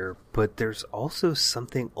vibes here, but there's also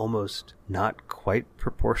something almost not quite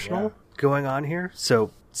proportional going on here.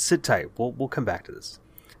 So sit tight. We'll come back to this.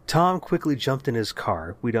 Tom quickly jumped in his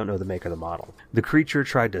car. We don't know the make or the model. The creature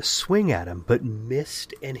tried to swing at him, but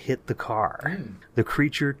missed and hit the car. The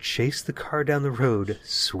creature chased the car down the road,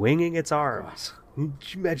 swinging its arms. Can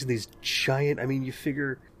you imagine these giant, I mean, you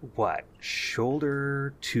figure, what,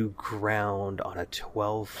 shoulder to ground on a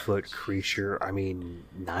 12-foot creature? I mean,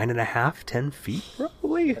 9.5, 10 feet,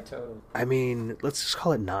 probably? I mean, let's just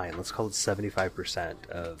call it 9. Let's call it 75%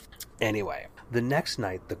 of... Anyway, the next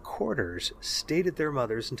night, the Quarters stayed at their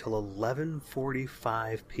mother's until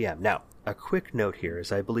 11:45 p.m. Now, a quick note here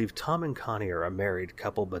is I believe Tom and Connie are a married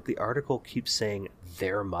couple, but the article keeps saying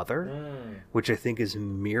their mother, which I think is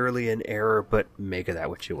merely an error, but make of that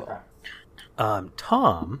what you will.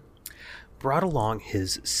 Tom brought along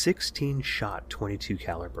his 16-shot 22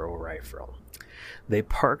 caliber rifle. They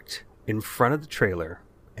parked in front of the trailer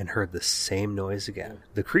and heard the same noise again.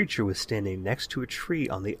 The creature was standing next to a tree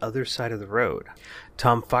on the other side of the road.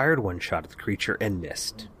 Tom fired one shot at the creature and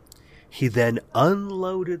missed. He then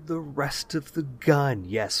unloaded the rest of the gun.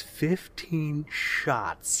 Yes, 15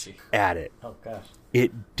 shots at it. Oh, gosh.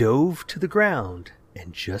 It dove to the ground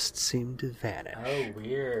and just seemed to vanish. Oh,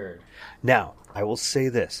 weird. Now, I will say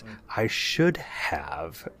this. I should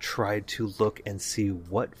have tried to look and see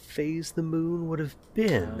what phase the moon would have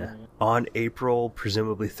been on April,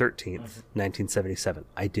 presumably 13th, 1977.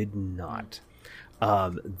 I did not.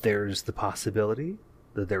 There's the possibility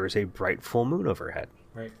that there was a bright full moon overhead.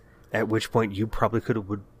 Right. At which point you probably could have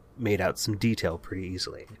made out some detail pretty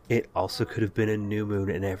easily. It also could have been a new moon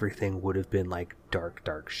and everything would have been like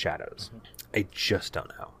dark shadows. I just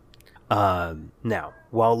don't know. Now,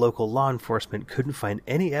 while local law enforcement couldn't find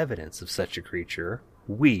any evidence of such a creature,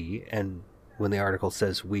 we, and when the article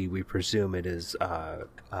says we presume it is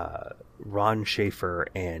Ron Schaefer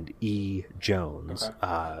and E. Jones.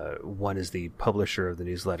 One is the publisher of the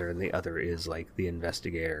newsletter and the other is like the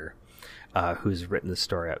investigator who's written the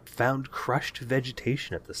story up, found crushed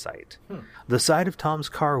vegetation at the site. The side of Tom's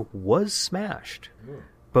car was smashed.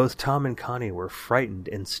 Both Tom and Connie were frightened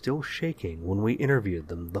and still shaking when we interviewed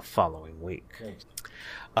them the following week.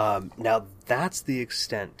 Now, that's the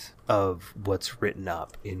extent of what's written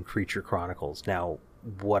up in Creature Chronicles. Now,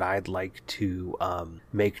 what I'd like to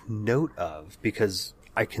make note of, because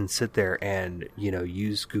I can sit there and,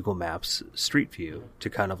 use Google Maps Street View to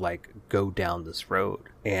kind of like go down this road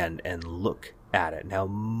and look at it. Now,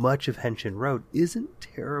 much of Henshin Road isn't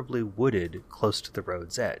terribly wooded close to the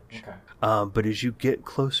road's edge. But as you get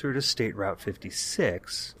closer to State Route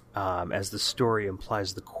 56, as the story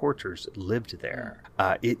implies the Quarters lived there,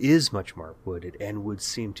 it is much more wooded and would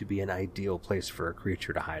seem to be an ideal place for a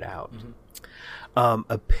creature to hide out.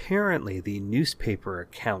 Apparently, the newspaper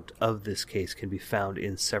account of this case can be found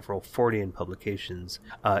in several Fortean publications,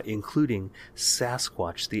 including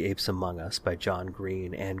Sasquatch, the Apes Among Us by John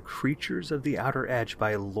Green, and Creatures of the Outer Edge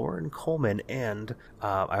by Lauren Coleman, and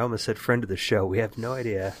I almost said friend of the show. We have no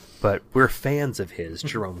idea, but we're fans of his,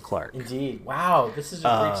 Jerome Clark. Indeed. Wow, this is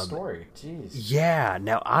a great story. Jeez. Yeah.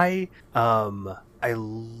 Now, I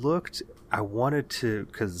looked, I wanted to,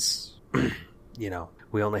 because,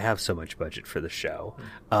 we only have so much budget for the show.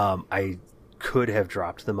 I could have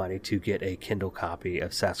dropped the money to get a Kindle copy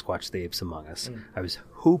of Sasquatch the Apes Among Us. I was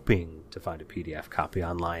hoping to find a PDF copy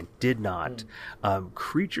online. Did not.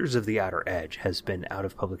 Creatures of the Outer Edge has been out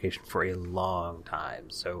of publication for a long time.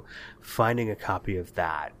 So finding a copy of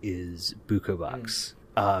that is buku bucks.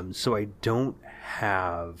 So I don't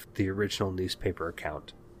have the original newspaper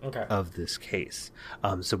account of this case.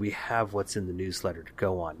 So we have what's in the newsletter to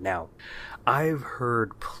go on. Now, I've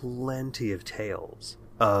heard plenty of tales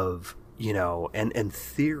of, and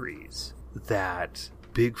theories that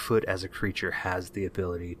Bigfoot as a creature has the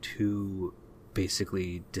ability to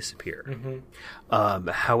basically disappear. Mm-hmm.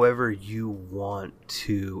 However you want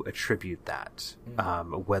to attribute that,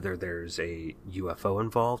 whether there's a UFO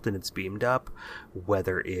involved and it's beamed up,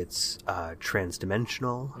 whether it's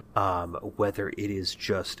transdimensional, whether it is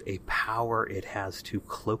just a power it has to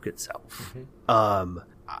cloak itself.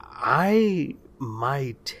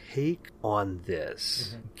 My take on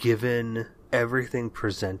this, given everything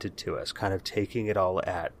presented to us, kind of taking it all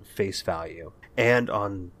at face value,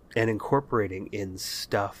 and incorporating in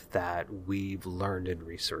stuff that we've learned and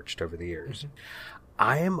researched over the years,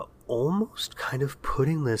 I am almost kind of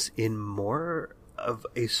putting this in more of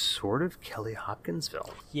a sort of Kelly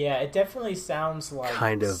Hopkinsville. Yeah, it definitely sounds like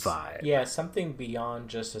kind of vibe. Yeah, something beyond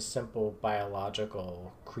just a simple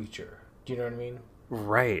biological creature. Do you know what I mean?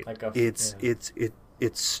 Right. Like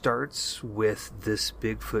it starts with this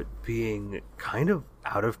Bigfoot being kind of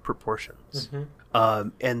out of proportions.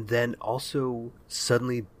 And then also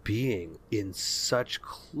suddenly being in such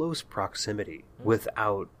close proximity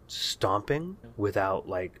without stomping, without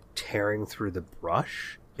like tearing through the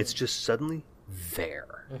brush. It's just suddenly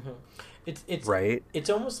there. It's right. It's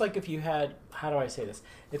almost like if you had, how do I say this?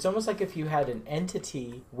 It's almost like if you had an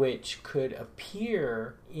entity which could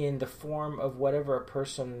appear in the form of whatever a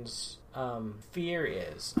person's fear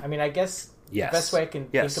is. I mean, I guess the best way I can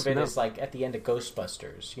think of it is like at the end of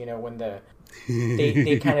Ghostbusters, you know, when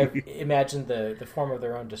they kind of imagine the form of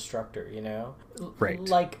their own destructor, you know? Right.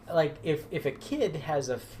 Like if a kid has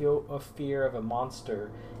a fear of a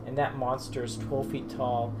monster, and that monster is 12 feet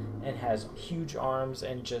tall and has huge arms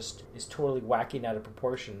and just is totally whacking out of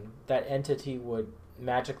proportion, that entity would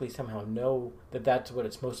magically somehow know that that's what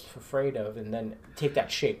it's most afraid of, and then take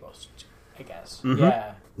that shape most, I guess.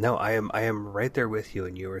 Yeah. No, I am right there with you,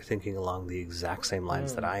 and you were thinking along the exact same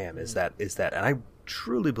lines that I am. Is that, and I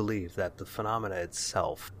truly believe that the phenomena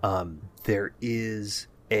itself, there is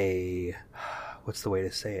a, what's the way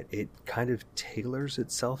to say it? It kind of tailors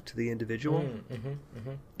itself to the individual,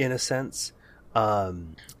 in a sense.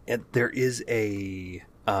 And there is a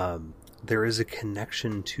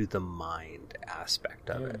connection to the mind aspect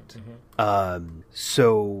of it.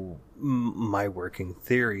 So my working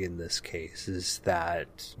theory in this case is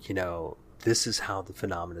that, you know, this is how the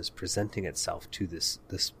phenomenon is presenting itself to this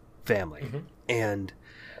family. And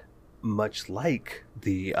much like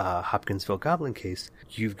the Hopkinsville Goblin case,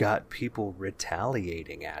 you've got people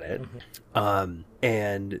retaliating at it.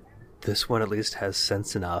 And this one at least has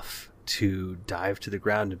sense enough to dive to the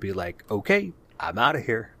ground and be like, okay, I'm out of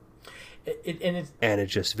here. And it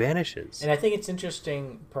just vanishes. And I think it's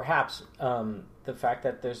interesting, perhaps, the fact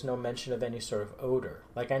that there's no mention of any sort of odor.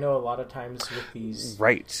 Like, I know a lot of times with these,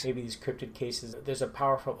 maybe these cryptid cases, there's a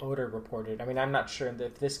powerful odor reported. I mean, I'm not sure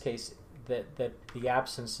that this case that the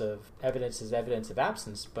absence of evidence is evidence of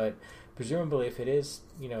absence, but presumably if it is,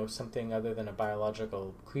 you know, something other than a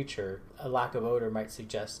biological creature, a lack of odor might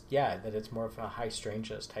suggest, that it's more of a high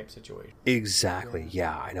strangeness type situation. Exactly.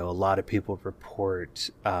 Yeah. I know a lot of people report,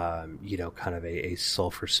 you know, kind of a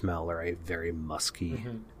sulfur smell or a very musky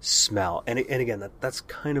smell. And again, that's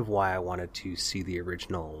kind of why I wanted to see the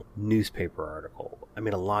original newspaper article. I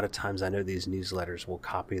mean, a lot of times I know these newsletters will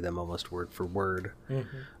copy them almost word for word.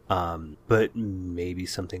 But maybe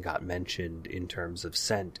something got mentioned in terms of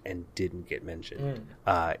scent and didn't get mentioned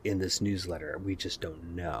in this newsletter. We just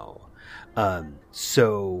don't know.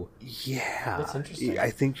 So, yeah. That's interesting. I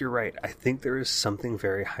think you're right. I think there is something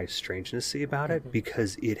very high strangenessy about it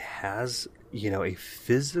because it has, you know, a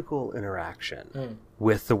physical interaction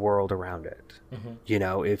with the world around it. You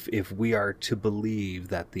know, if we are to believe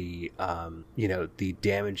that the, you know, the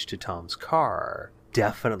damage to Tom's car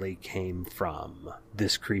definitely came from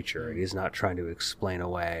this creature, and he's not trying to explain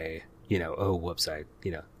away, you know, oh, whoops, I,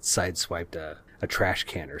 you know, sideswiped a trash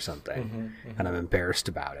can or something, and I'm embarrassed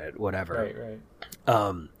about it, whatever.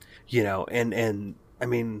 Right. You know, and I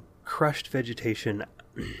mean, crushed vegetation,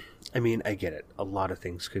 I mean, I get it. A lot of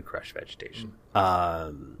things could crush vegetation.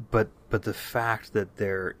 But the fact that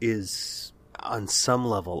there is, on some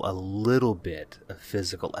level, a little bit of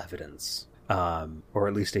physical evidence, or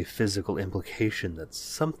at least a physical implication that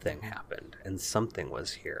something happened and something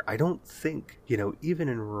was here. I don't think, you know, even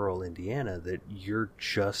in rural Indiana, that you're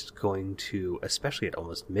just going to, especially at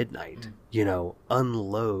almost midnight, you know,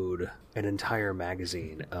 unload an entire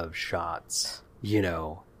magazine of shots, you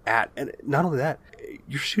know, and not only that,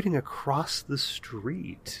 you're shooting across the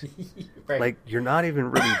street. Like, you're not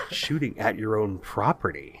even really shooting at your own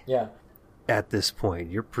property. Yeah. At this point,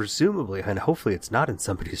 you're presumably, and hopefully it's not in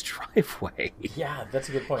somebody's driveway. Yeah, that's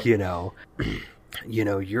a good point. You know,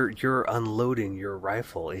 you're unloading your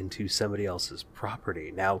rifle into somebody else's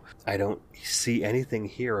property. Now, I don't see anything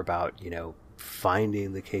here about, you know,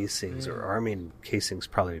 finding the casings, or I mean, casings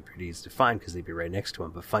probably be pretty easy to find because they'd be right next to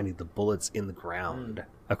him, but finding the bullets in the ground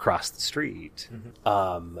across the street.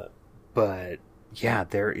 But yeah,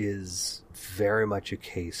 there is very much a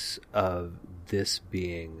case of this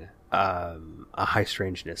being a high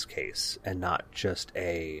strangeness case, and not just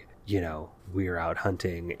a, we're out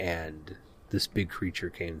hunting and this big creature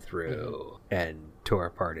came through and tore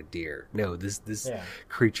apart a deer. No, this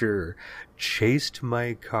creature chased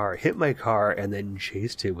my car, hit my car, and then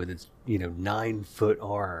chased it with its 9-foot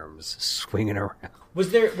arms swinging around.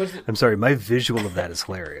 I'm sorry, my visual of that is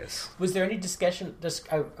hilarious. Was there any discussion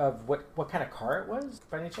of what kind of car it was,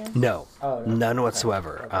 by any chance? No, oh, no. None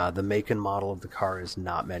whatsoever. Okay. The make and model of the car is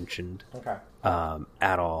not mentioned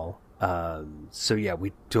at all. So yeah,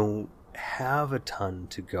 we don't have a ton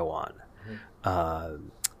to go on.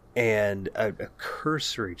 And a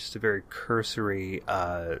cursory, just a very cursory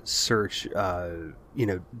search,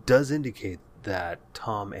 does indicate that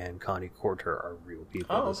Tom and Connie Courter are real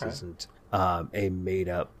people. Oh, okay. This isn't a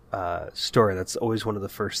made-up story. That's always one of the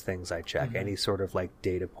first things I check. Any sort of like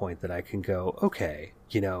data point that I can go, okay,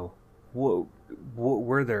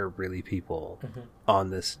 were there really people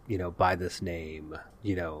on this, by this name,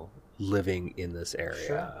 living in this area?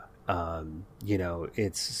 Sure.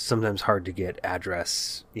 It's sometimes hard to get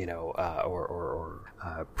address, or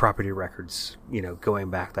property records, going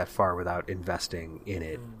back that far without investing in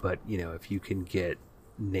it. But, if you can get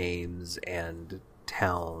names and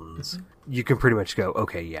towns, you can pretty much go,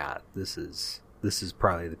 okay, yeah, this is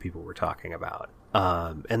probably the people we're talking about.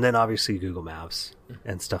 And then obviously Google Maps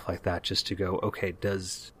and stuff like that, just to go, okay,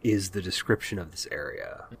 is the description of this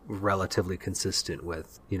area relatively consistent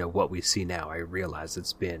with, what we see now? I realize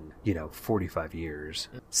it's been, 45 years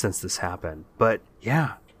since this happened, but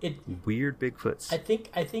yeah, weird Bigfoots. I think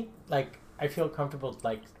I feel comfortable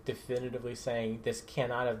definitively saying this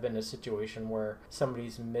cannot have been a situation where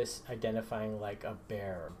somebody's misidentifying like a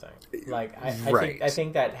bear or something. I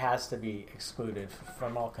think that has to be excluded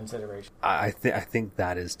from all consideration. I think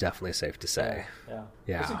that is definitely safe to say.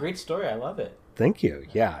 Yeah. It's a great story. I love it. Thank you.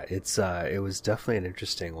 Yeah, it was definitely an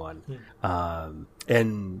interesting one.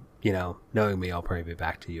 And knowing me, I'll probably be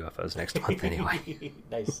back to UFOs next month anyway.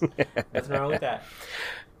 Nice. Nothing wrong with that.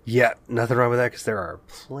 Yeah, nothing wrong with that, because there are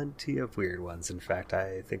plenty of weird ones. In fact,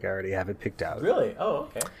 I think I already have it picked out. Really? Oh,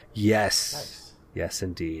 okay. Yes. Nice. Yes,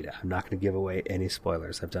 indeed. I'm not going to give away any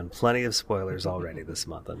spoilers. I've done plenty of spoilers already this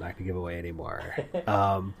month. I'm not going to give away any more.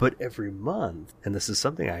 But every month, and this is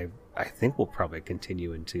something I think we'll probably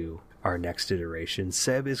continue into our next iteration,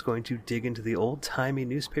 Seb is going to dig into the old-timey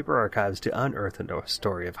newspaper archives to unearth a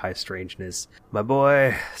story of high strangeness. My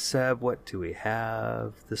boy, Seb, what do we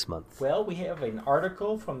have this month? Well, we have an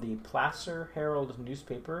article from the Placer Herald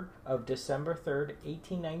newspaper of December 3rd,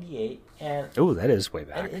 1898, and oh, that is way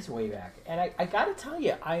back. It is way back, and I got to tell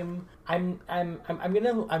you, I'm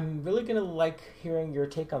really gonna like hearing your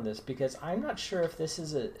take on this, because I'm not sure if this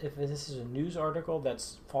is a news article that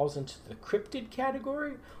falls into the cryptid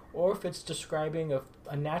category, or if it's describing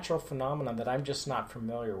a natural phenomenon that I'm just not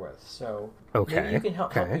familiar with. So maybe you can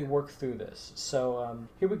help me work through this. So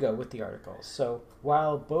here we go with the article. So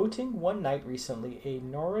while boating one night recently, a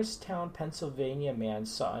Norristown, Pennsylvania man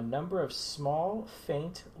saw a number of small,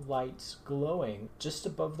 faint lights glowing just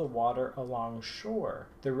above the water along shore.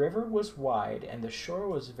 The river was wide and the shore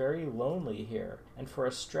was very lonely here, and for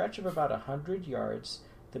a stretch of about 100 yards,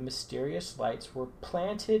 the mysterious lights were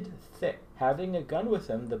planted thick. Having a gun with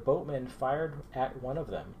him, the boatman fired at one of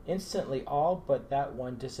them. Instantly, all but that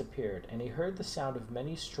one disappeared, and he heard the sound of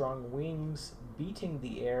many strong wings beating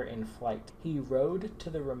the air in flight. He rowed to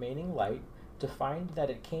the remaining light to find that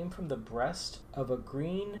it came from the breast of a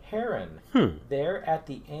green heron. There, at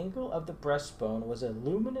the angle of the breastbone, was a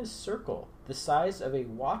luminous circle, the size of a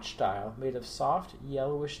watch dial, made of soft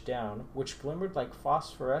yellowish down, which glimmered like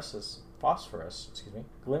phosphorus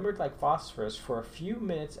for a few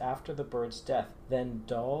minutes after the bird's death, then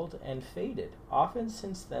dulled and faded. Often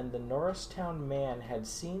since then, the Norristown man had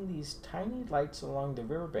seen these tiny lights along the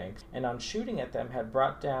riverbanks, and on shooting at them had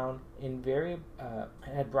brought down invariably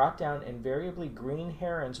green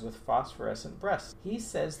herons with phosphorescent breasts. He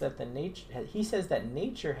says that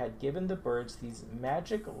nature had given the birds these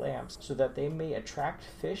magic lamps so that they may attract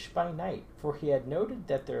fish by night, for he had noted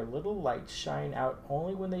that their little lights shine out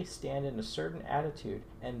only when they stand in a certain attitude,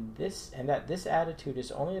 and that this attitude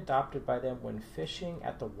is only adopted by them when fishing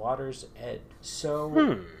at the water's edge.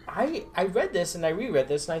 So I read this and I reread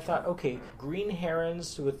this and I thought, okay, green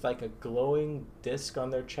herons with like a glowing disc on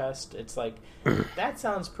their chest. It's like, that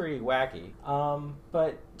sounds pretty wacky.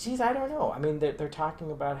 But geez, I don't know. I mean, they're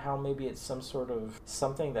talking about how maybe it's some sort of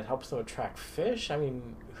something that helps them attract fish. I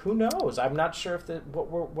mean, who knows? I'm not sure if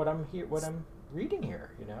what I'm reading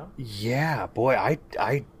here. You know? Yeah, boy,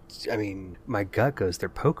 I mean, my gut goes they're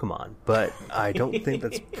Pokemon, but I don't think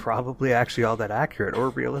that's probably actually all that accurate or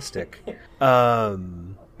realistic.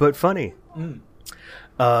 But funny.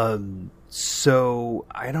 So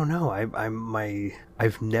I don't know.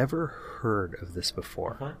 I've never heard of this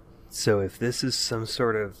before. Uh-huh. So if this is some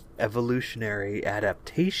sort of evolutionary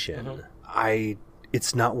adaptation,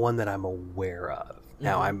 it's not one that I'm aware of. Mm-hmm.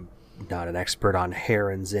 Now, I'm not an expert on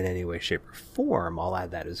herons in any way, shape, or form. I'll add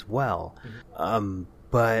that as well. Mm-hmm.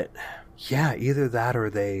 But yeah, either that or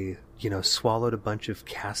they, swallowed a bunch of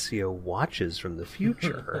Casio watches from the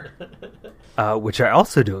future, which I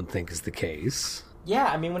also don't think is the case. Yeah,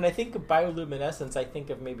 I mean, when I think of bioluminescence, I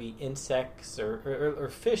think of maybe insects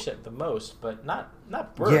or fish at the most, but not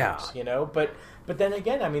birds, But then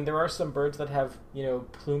again, I mean, there are some birds that have,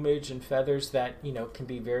 plumage and feathers that, can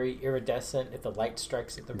be very iridescent if the light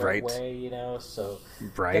strikes it the right way, So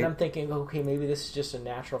then I'm thinking, okay, maybe this is just a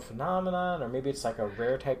natural phenomenon, or maybe it's like a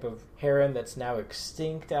rare type of heron that's now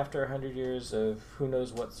extinct after 100 years of who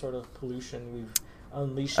knows what sort of pollution we've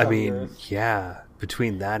unleashed on the earth. Yeah,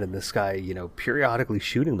 between that and this guy, periodically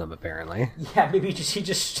shooting them, apparently. Yeah, maybe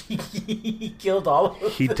he killed all of them.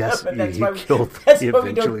 He killed that's eventually. Why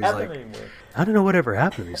we don't have them anymore. I don't know whatever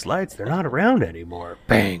happened to these lights. They're not around anymore.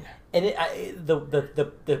 Bang. And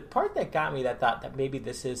the part that got me, that thought that maybe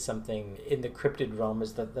this is something in the cryptid realm,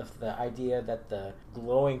 is the idea that the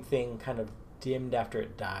glowing thing kind of dimmed after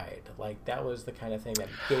it died. Like, that was the kind of thing that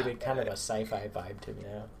gave it kind of a sci-fi vibe to me.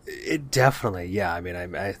 It definitely, yeah. I mean,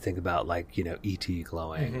 I think about like, E.T.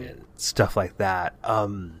 glowing and stuff like that.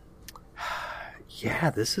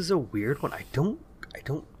 Yeah, this is a weird one. I don't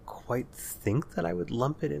quite think that I would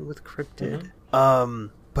lump it in with cryptid.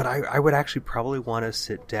 But I would actually probably want to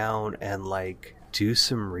sit down and like do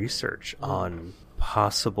some research on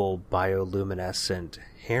possible bioluminescent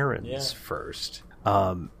herons first.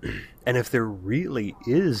 And if there really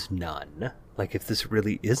is none, like if this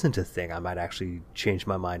really isn't a thing, I might actually change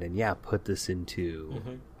my mind and put this into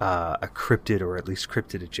a cryptid or at least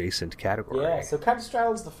cryptid adjacent category. Yeah, so kind of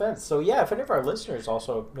straddles the fence. So yeah, if any of our listeners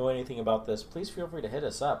also know anything about this, please feel free to hit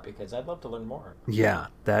us up because I'd love to learn more. Yeah,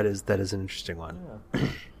 that is an interesting one. Yeah.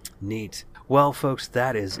 Neat. Well, folks,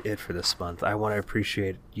 that is it for this month. I want to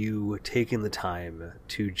appreciate you taking the time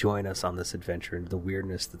to join us on this adventure into the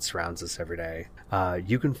weirdness that surrounds us every day.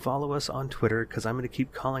 You can follow us on Twitter, because I'm going to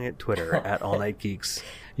keep calling it Twitter, at All Night Geeks.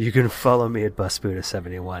 You can follow me at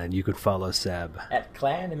BusBuddha71, and you can follow Seb at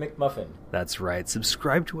Clan and McMuffin. That's right.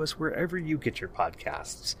 Subscribe to us wherever you get your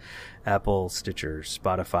podcasts. Apple, Stitcher,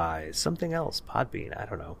 Spotify, something else, Podbean, I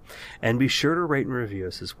don't know. And be sure to rate and review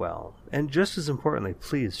us as well. And just as importantly,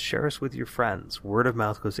 please share us with your friends. Word of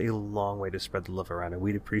mouth goes a long way to spread the love around, and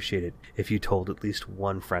we'd appreciate it if you told at least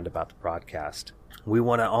one friend about the broadcast. We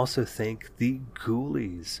want to also thank the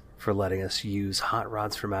Ghoulies for letting us use Hot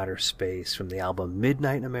Rods from Outer Space from the album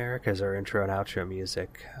Midnight in America as our intro and outro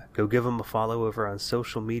music. Go give them a follow over on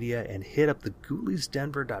social media and hit up the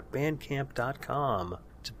ghouliesdenver.bandcamp.com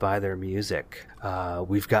to buy their music.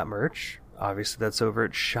 We've got merch. Obviously, that's over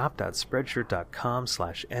at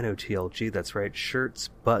shop.spreadshirt.com/NOTLG. That's right, shirts,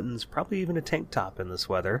 buttons, probably even a tank top in this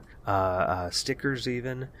weather. Stickers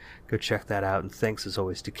even. Go check that out. And thanks, as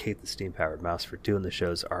always, to Kate the Steam-Powered Mouse for doing the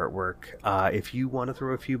show's artwork. If you want to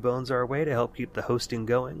throw a few bones our way to help keep the hosting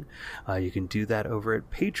going, you can do that over at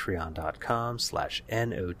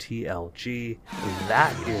patreon.com/NOTLG.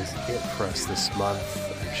 That is it for us this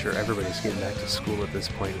month. I'm sure everybody's getting back to school at this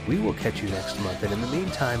point. We will catch you next month. And in the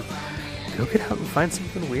meantime, go get out and find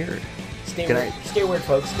something weird. Stay weird. Stay weird,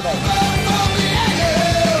 folks. Good night.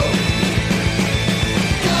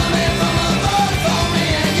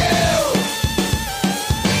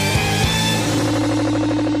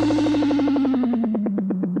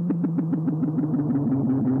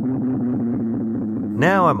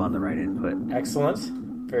 Now I'm on the right input. Excellent.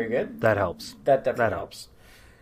 Very good. That helps. That definitely helps.